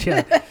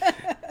 yeah.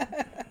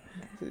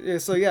 Yeah,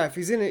 so yeah, if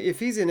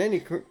he's in any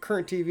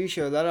current TV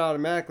show, that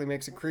automatically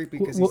makes it creepy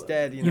because he's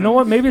dead. You know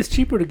what? Maybe it's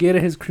cheaper to get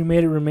his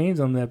cremated remains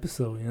on the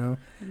episode. You know,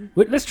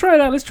 Wait, let's try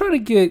it out. Let's try to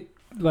get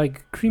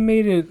like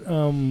cremated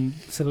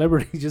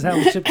celebrities. Just have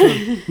them shipped to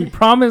them. We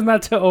promise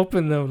not to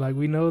open them. Like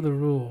we know the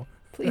rule.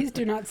 Please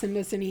do not send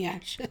us any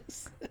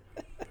ashes.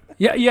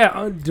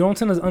 Yeah. Don't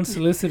send us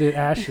unsolicited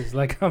ashes.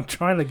 Like I'm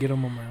trying to get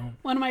them on my own.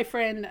 One of my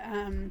friend,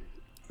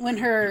 when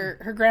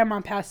her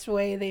grandma passed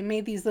away, they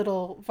made these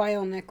little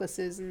vial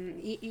necklaces, and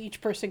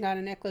each person got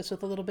a necklace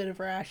with a little bit of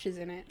her ashes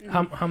in it. And,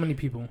 How many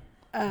people?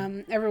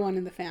 everyone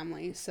in the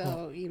family.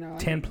 So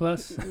 10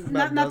 plus.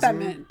 Not that dozen?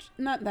 much.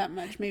 Not that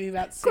much. Maybe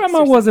about 6. Grandma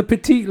or was a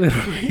petite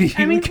little lady.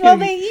 I mean, Okay. well,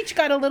 they each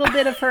got a little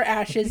bit of her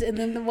ashes, and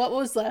then what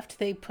was left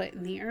they put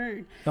in the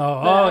urn.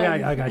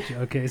 I got you.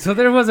 Okay, so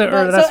there was a.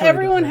 But, that's so what I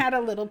everyone got. had a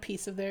little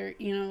piece of their,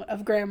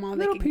 of grandma they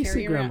Little could piece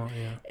carry of grandma. around.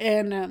 Yeah.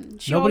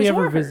 And she Nobody always ever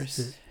wore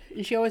visited. hers.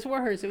 And she always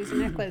wore hers. It was a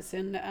necklace.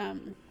 And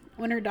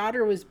when her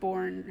daughter was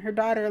born, her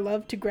daughter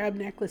loved to grab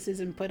necklaces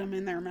and put them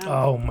in their mouth.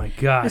 Oh my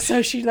gosh.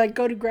 So she'd like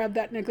go to grab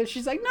that necklace.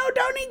 She's like, "No,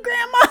 don't eat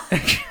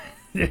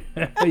grandma."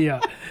 Yeah.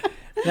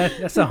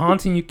 That's a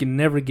haunting you can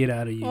never get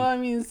out of you. Well, I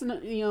mean, it's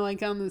not,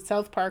 like on the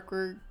South Park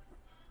where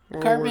Or-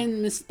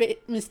 Cartman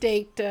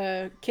mistaked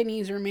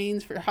Kenny's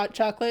remains for hot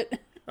chocolate,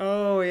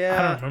 Oh I don't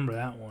yeah. remember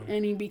that one.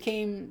 and he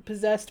became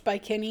possessed by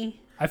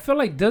Kenny. I feel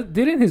like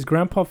didn't his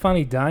grandpa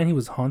finally die and he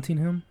was haunting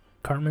him?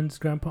 Cartman's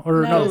grandpa,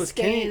 or it no, was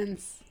Kenny.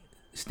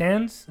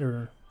 Stan's.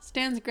 or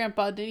Stan's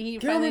grandpa, didn't he?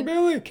 Kill me, finally-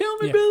 Billy. Kill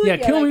me, yeah, Billy. yeah,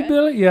 kill that me, guy.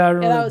 Billy. Yeah, I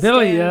remember that was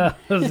Billy. Stan. Yeah,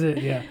 that was it.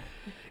 Yeah,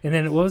 and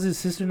then what was his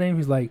sister's name?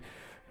 He's like,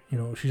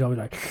 she's always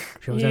like,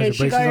 she always Yeah, has her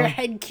she got braces her on.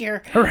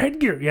 headgear. Her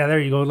headgear. Yeah, there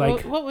you go.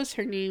 Like What was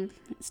her name?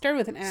 It started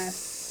with an S.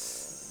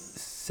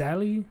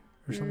 Sally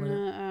or something.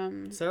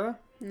 like that. Sarah?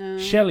 No.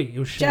 Shelly. It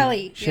was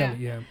Shelly. Shelly,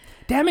 Shelly. Yeah.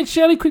 Damn it,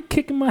 Shelly! Quit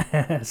kicking my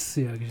ass.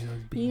 Yeah. 'Cause she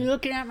always beat You me.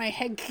 looking at my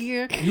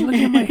headgear? You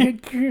looking at my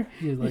headgear?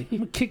 You're like, I'm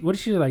gonna kick. What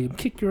is she like?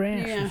 Kick your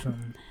ass Yeah. or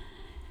something.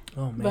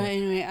 Oh man. But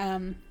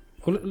anyway,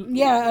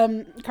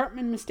 Well,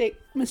 Cartman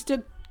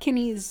mistook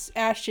Kenny's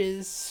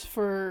ashes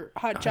for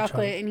hot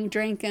chocolate, and he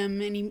drank them,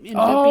 and he ended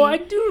Oh, I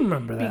up do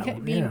remember that being,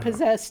 one. being Yeah.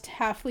 possessed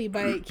halfly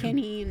by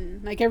Kenny,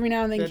 and like every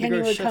now and then They had to Kenny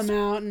go to would Chef's- come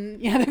out, and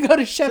they go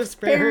to Chef's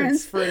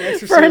parents for an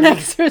for an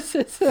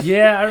exorcism. exorcism.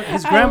 Yeah,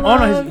 his I grand. Oh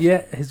no, love-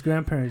 his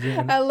grandparents.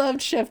 Yeah. I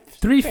loved Chef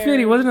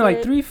 350, wasn't it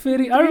like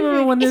 350? I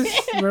remember when this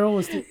 350. girl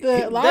was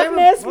the Loch Damn it,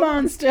 Ness what?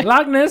 monster.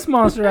 Loch Ness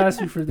monster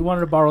asked me wanted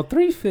to borrow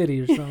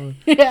 350 or something.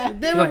 Yeah.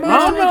 They Like, were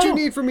what oh, you no.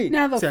 need from me.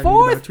 Now the Said,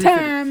 fourth "You know, 350."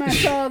 time I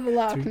saw the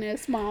Loch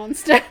Ness monster,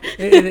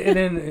 and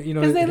then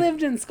because they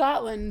lived in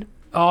Scotland.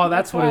 Oh,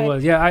 that's what it why.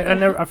 was. Yeah,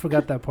 I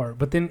forgot that part.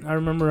 But then I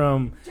remember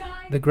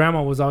the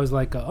grandma was always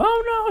like,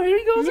 "Oh no, here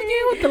he goes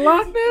again with the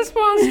Loch Ness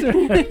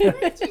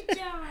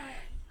monster."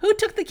 Who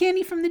took the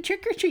candy from the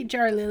trick or treat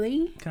jar,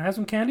 Lily? Can I have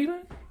some candy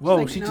then? Whoa,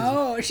 like, she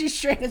no, she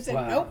straight up said,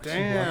 Wow. nope.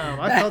 Damn,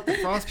 I felt the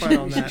frostbite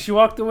on that. she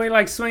walked away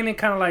like swinging,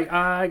 kind of like,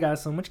 I got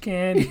so much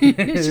candy.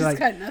 She's like,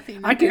 got nothing.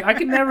 I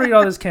could never eat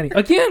all this candy.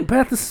 Again,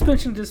 Beth, the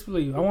suspension of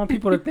disbelief. I want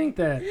people to think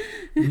that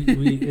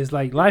we is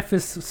like life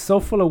is so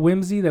full of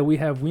whimsy that we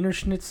have Wiener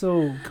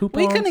Schnitzel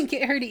coupons. We couldn't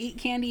get her to eat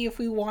candy if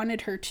we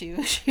wanted her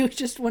to. She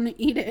just wouldn't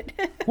eat it.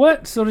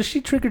 What? So does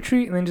she trick or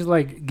treat and then just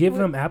like give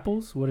them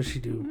apples? What does she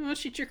do? Well,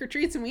 she trick or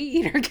treats and we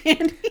eat her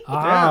candy.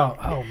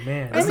 Oh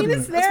man. I mean,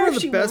 it's there That's one if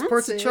of she the best wants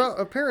parts of, it.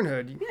 of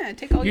parenthood. Yeah,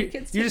 take all your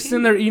kids. You're to just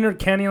sitting there eating her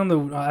candy on the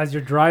as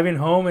you're driving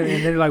home, and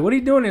they're like, "What are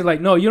you doing?" He's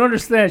like, "No, you don't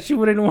understand. She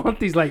wouldn't want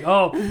these." Like,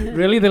 oh,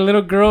 really? The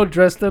little girl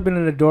dressed up in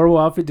an adorable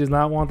outfit does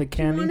not want the She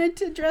candy. wanted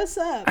to dress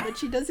up, but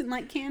she doesn't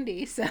like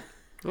candy. So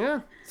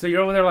Yeah. So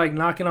you're over there like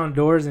knocking on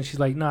doors, and she's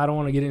like, "No, I don't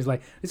want to get in." He's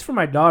like, "It's for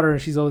my daughter,"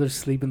 and she's over there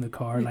sleeping in the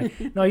car. Like,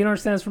 "No, you don't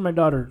understand. It's for my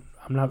daughter.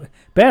 I'm not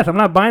Beth. I'm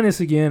not buying this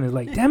again." It's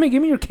like, "Damn it,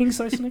 give me your king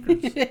size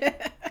Snickers."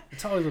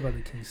 It's always about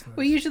the king size.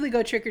 we usually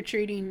go trick or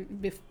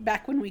treating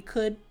back when we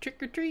could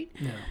trick or treat.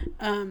 Yeah.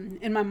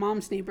 In my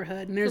mom's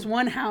neighborhood, and there's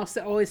one house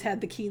that always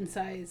had the king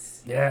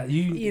size. Yeah,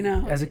 You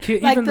know, as a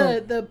kid, like even though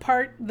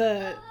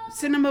the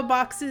cinema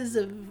boxes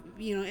of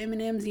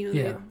M&Ms.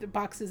 Yeah. The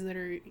boxes that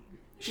are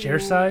share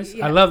size.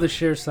 yeah. I love the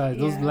share size.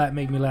 Those Yeah.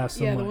 make me laugh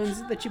so the much.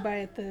 ones that you buy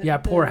at the Yeah, I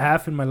the pour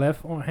half in my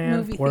left hand,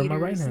 movie pour in my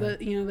theaters.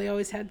 right hand. They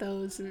always had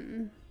those,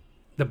 and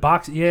The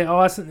box, yeah.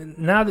 Oh,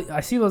 now that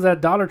I see those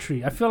at Dollar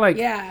Tree. I feel like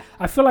yeah,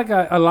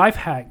 a life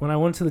hack when I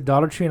went to the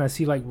Dollar Tree and I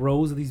see like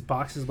rows of these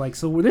boxes. Like,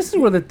 so this is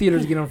where the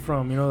theaters get them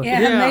from, you know? yeah,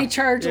 Yeah, and they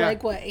charge yeah.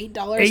 like what $8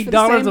 $8 for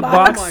the same a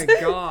box. Oh my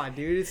god,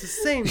 dude! It's the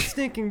same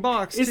stinking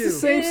box It's too. the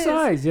same It is.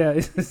 size,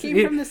 yeah.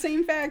 Came from the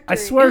same factory. I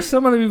swear,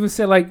 some of them even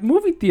say like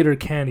movie theater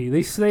candy.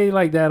 They say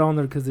like that on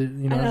there because I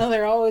know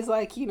they're always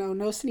like,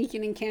 no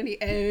sneaking in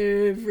candy.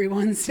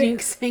 Everyone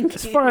sneaks in candy.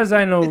 As far as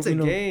I know, It's a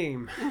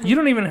game. you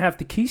don't even have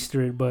to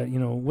keister it. But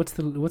what's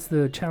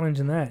the challenge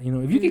in that?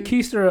 If you could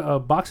keister a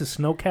box of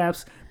snow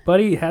caps,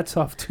 buddy, hats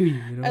off to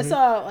you. I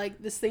saw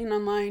like this thing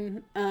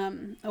online.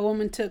 A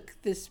woman took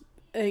this.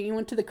 You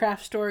went to the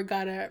craft store,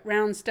 got a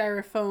round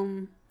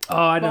styrofoam Oh,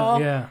 I know.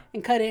 ball Yeah,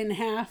 and cut it in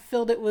half,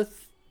 filled it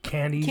with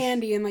candies.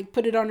 candy, and like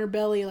put it on her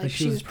belly like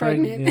she was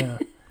pregnant.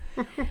 pregnant.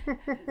 Yeah.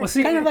 Well,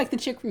 see, Kind of like the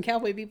chick from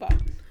Cowboy Bebop,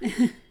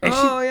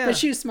 Oh yeah. but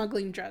she was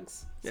smuggling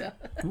drugs. So.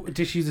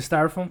 did she use a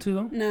styrofoam too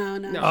though? No,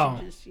 Oh.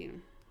 she just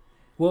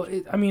Well,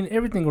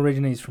 everything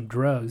originates from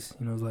drugs.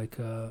 Like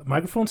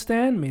microphone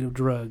stand made of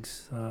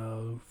drugs,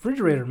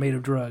 refrigerator made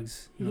of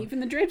drugs. Even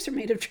the drapes are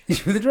made of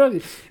drugs. Even the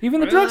drug, even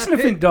the Well, drug that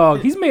sniffing pit-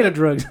 dog, he's made of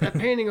drugs. That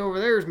painting over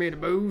there is made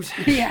of booze.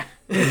 Yeah,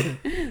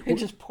 they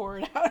just pour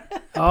it out.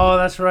 Oh,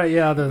 that's right.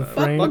 Yeah, the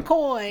Buck frame.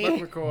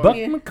 McCoy. McCoy. Buck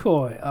Yeah.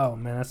 McCoy. Oh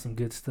man, that's some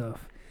good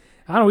stuff.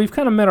 I don't know. We've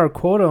kind of met our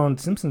quota on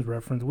Simpsons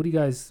reference. What do you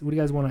guys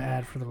want to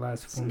add for the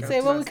last film?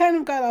 Say, well, we kind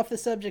of got off the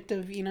subject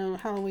of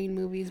Halloween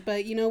movies,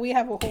 but we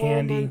have a whole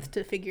Candy. month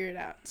to figure it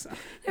out. So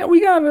Yeah,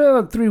 we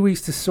got 3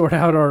 weeks to sort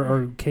out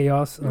our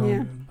chaos.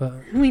 Yeah. But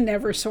we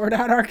never sort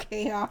out our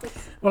chaos.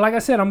 well, like I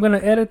said, I'm gonna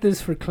edit this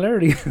for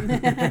clarity.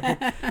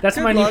 That's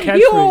my new luck. catchphrase.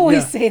 You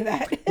always yeah. say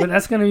that. But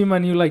that's gonna be my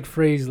new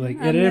phrase, I'm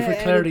edit it gonna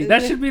for clarity. edit That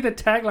this. should be the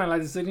tagline,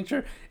 like the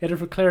signature, edit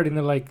for clarity. And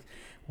they're like,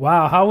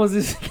 wow, how was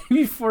this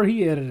before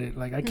he edited it?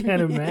 Like, I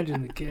can't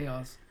imagine the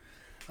chaos.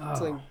 Oh,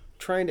 It's like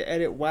trying to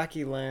edit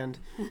Wacky Land.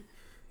 I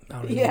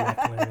don't even Yeah.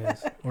 know what that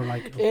is. Or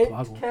like, It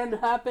Boggle. can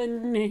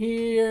happen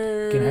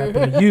here. It can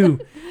happen to you.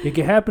 It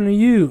can happen to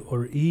you,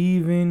 or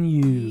even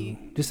you.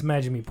 Just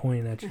imagine me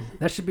pointing at you.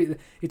 That should be.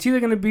 It's either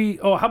gonna be.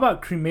 Oh, how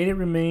about cremated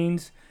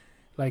remains,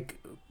 like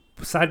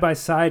side by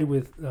side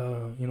with,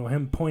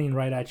 him pointing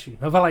right at you.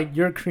 How about like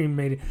you're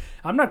cremated?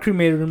 I'm not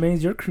cremated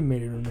remains. You're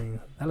cremated remains.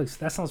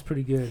 That sounds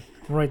pretty good.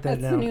 I'll write that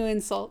That's the down. new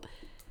insult.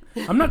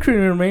 I'm not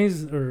cremated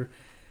remains, or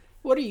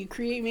What are you,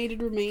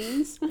 cremated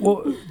remains?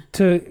 well,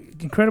 to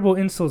incredible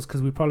insults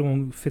because we probably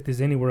won't fit this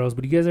anywhere else.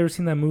 But you guys ever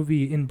seen that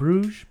movie In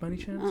Bruges by any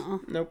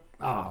chance? Nope.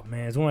 Oh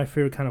man, it's one of my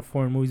favorite kind of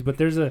foreign movies. But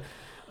there's a,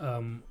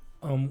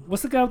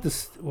 what's the guy with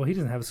this? Well, he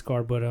doesn't have a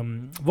scar, but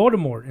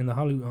Voldemort in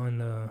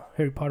the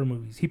Harry Potter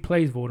movies. He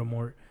plays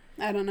Voldemort.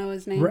 I don't know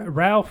his name.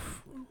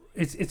 Ralph.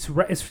 It's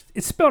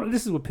spelled.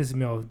 This is what pisses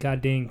me off.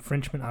 God dang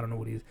Frenchman. I don't know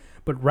what he is.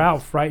 But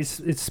Ralph, right?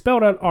 It's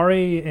spelled out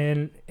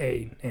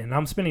R-A-N-A, and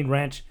I'm spinning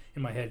ranch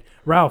in my head.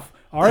 Ralph,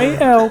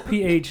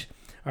 R-A-L-P-H.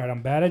 All right,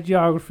 I'm bad at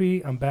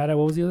geography. I'm bad at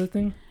what was the other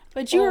thing?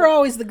 But you were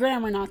always the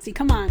grammar Nazi.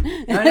 Come on.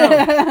 I know.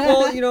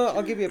 Well,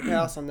 I'll give you a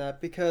pass on that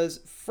because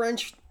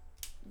French.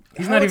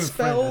 He's how not it's even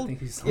French. I spelled, think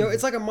he's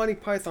it's like a Monty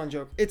Python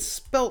joke. It's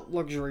spelt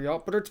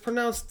luxuriant, but it's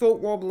pronounced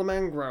Throatwab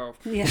Mangrove.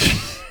 Yeah.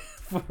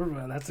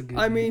 Well, that's a good.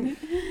 I name.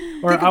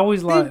 mean, Or think I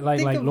always of- like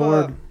think of,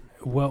 Lord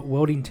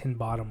Weldington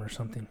Bottom or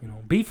something.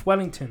 Beef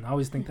Wellington. I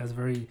always think that's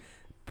very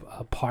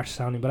posh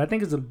sounding, but I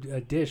think it's a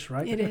dish,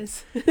 right? It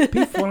is.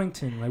 Beef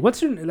Wellington. Like,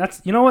 what's your? That's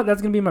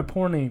That's gonna be my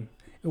porn name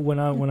when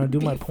I do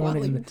my Beef porn.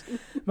 Wellington.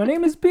 My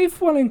name is Beef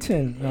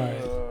Wellington.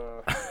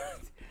 All right.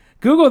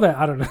 Google that.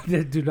 I don't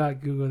know. Do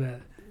not Google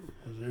that.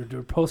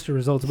 Or post your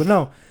results. But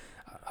no,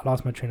 I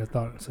lost my train of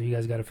thought. So you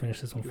guys got to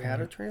finish this one. You for had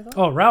me. a train of thought?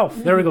 Oh, Ralph.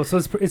 There we go. So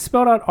it's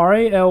spelled out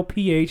Ralph,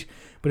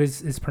 but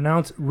it's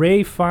pronounced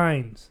Ray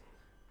Fiennes.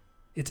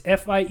 It's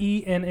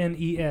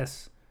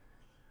Fiennes.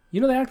 You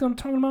know the actor I'm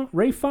talking about?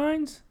 Ray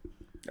Fiennes?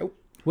 Nope.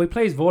 Well, he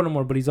plays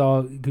Voldemort, but he's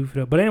all goofed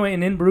up. But anyway,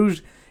 and in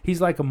Bruges, he's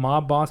like a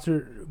mob boss,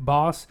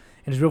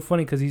 and it's real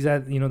funny because he's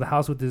at the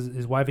house with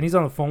his wife, and he's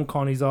on the phone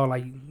call, and he's all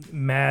like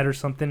mad or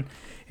something,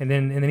 and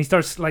then he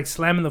starts like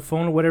slamming the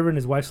phone or whatever, and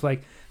his wife's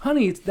like,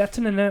 "Honey, that's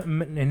an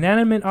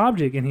inanimate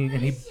object," and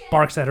he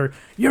barks at her,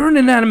 "You're an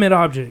inanimate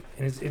object,"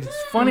 and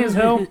it's funny as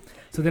hell.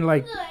 So then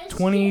like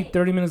 20,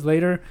 30 minutes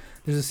later,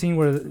 there's a scene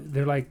where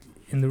they're like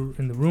in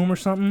the room or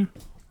something,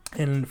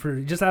 and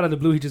for just out of the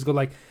blue, he just go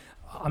like,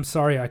 "I'm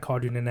sorry, I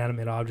called you an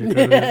inanimate object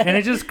earlier." And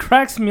it just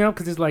cracks me up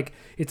because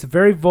it's a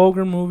very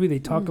vulgar movie. They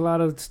talk a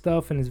lot of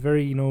stuff, and it's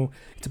very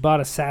it's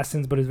about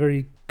assassins, but it's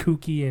very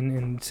kooky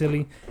and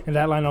silly. And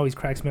that line always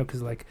cracks me up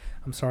because like,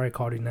 "I'm sorry, I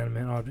called you an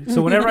inanimate object."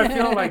 So whenever I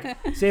feel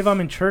like, say if I'm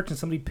in church and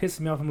somebody pisses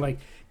me off, I'm like,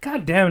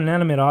 "God damn,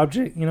 inanimate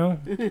object,"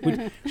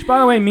 which by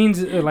the way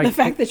means like the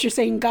fact that you're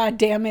saying "God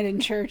damn it" in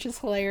church is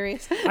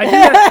hilarious.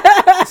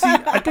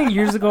 I think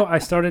years ago I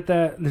started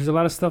that. There's a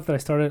lot of stuff that I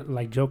started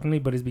like jokingly,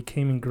 but it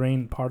became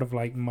ingrained part of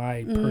like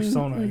my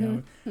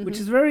persona, which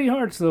is very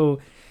hard. So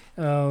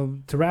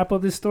to wrap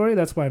up this story,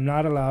 that's why I'm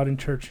not allowed in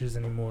churches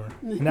anymore.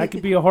 And that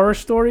could be a horror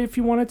story if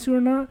you wanted to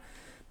or not.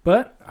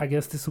 But I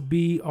guess this will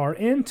be our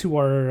end to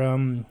our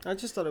I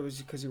just thought it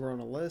was because you were on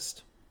a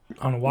list.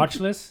 On a watch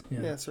list.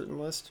 Yeah, a certain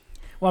list.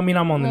 Well, I mean,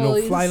 I'm on the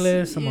no-fly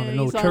list. I'm on the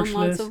no-church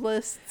list. Of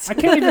lists. I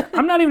can't even.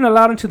 I'm not even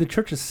allowed into the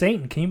Church of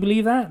Satan. Can you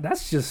believe that?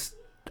 That's just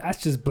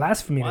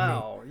blasphemy to me.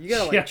 Wow, you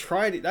gotta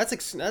try it.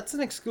 That's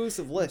an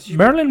exclusive list.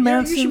 Marilyn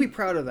Manson. You should be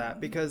proud of that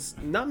because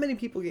not many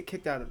people get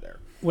kicked out of there.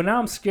 Well, now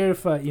I'm scared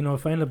if I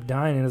end up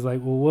dying and it's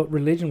like, well, what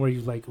religion were you?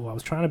 Like, well, I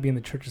was trying to be in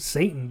the Church of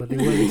Satan, but they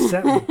wouldn't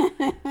accept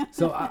me.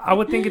 So I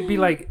would think it'd be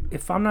like,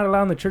 if I'm not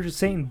allowed in the Church of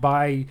Satan,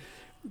 by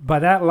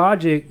that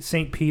logic,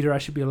 St. Peter, I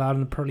should be allowed in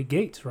the pearly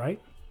gates, right?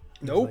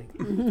 Nope.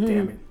 Like,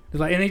 damn it. It's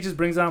like, and he just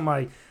brings out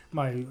my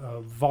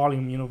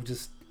volume,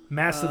 just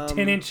massive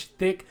 10-inch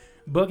thick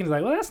book, and he's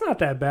like, well, that's not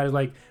that bad. It's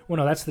like, well,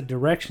 no, that's the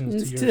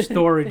directions to your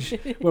storage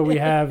where we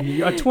have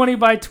a 20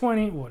 by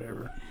 20,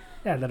 whatever.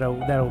 Yeah, that old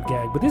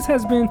gag. But this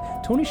has been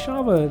Tony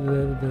Shava,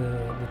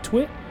 the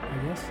twit, I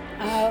guess.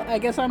 I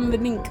guess I'm the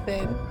Nink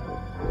then.